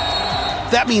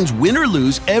 That means win or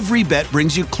lose, every bet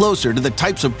brings you closer to the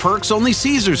types of perks only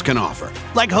Caesars can offer,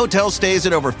 like hotel stays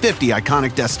at over 50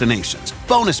 iconic destinations,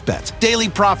 bonus bets, daily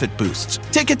profit boosts,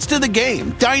 tickets to the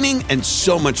game, dining, and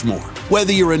so much more.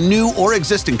 Whether you're a new or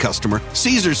existing customer,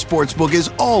 Caesars Sportsbook is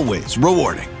always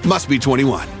rewarding. Must be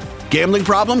 21. Gambling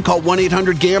problem? Call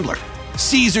 1-800-GAMBLER.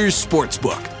 Caesars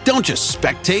Sportsbook. Don't just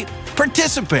spectate,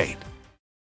 participate.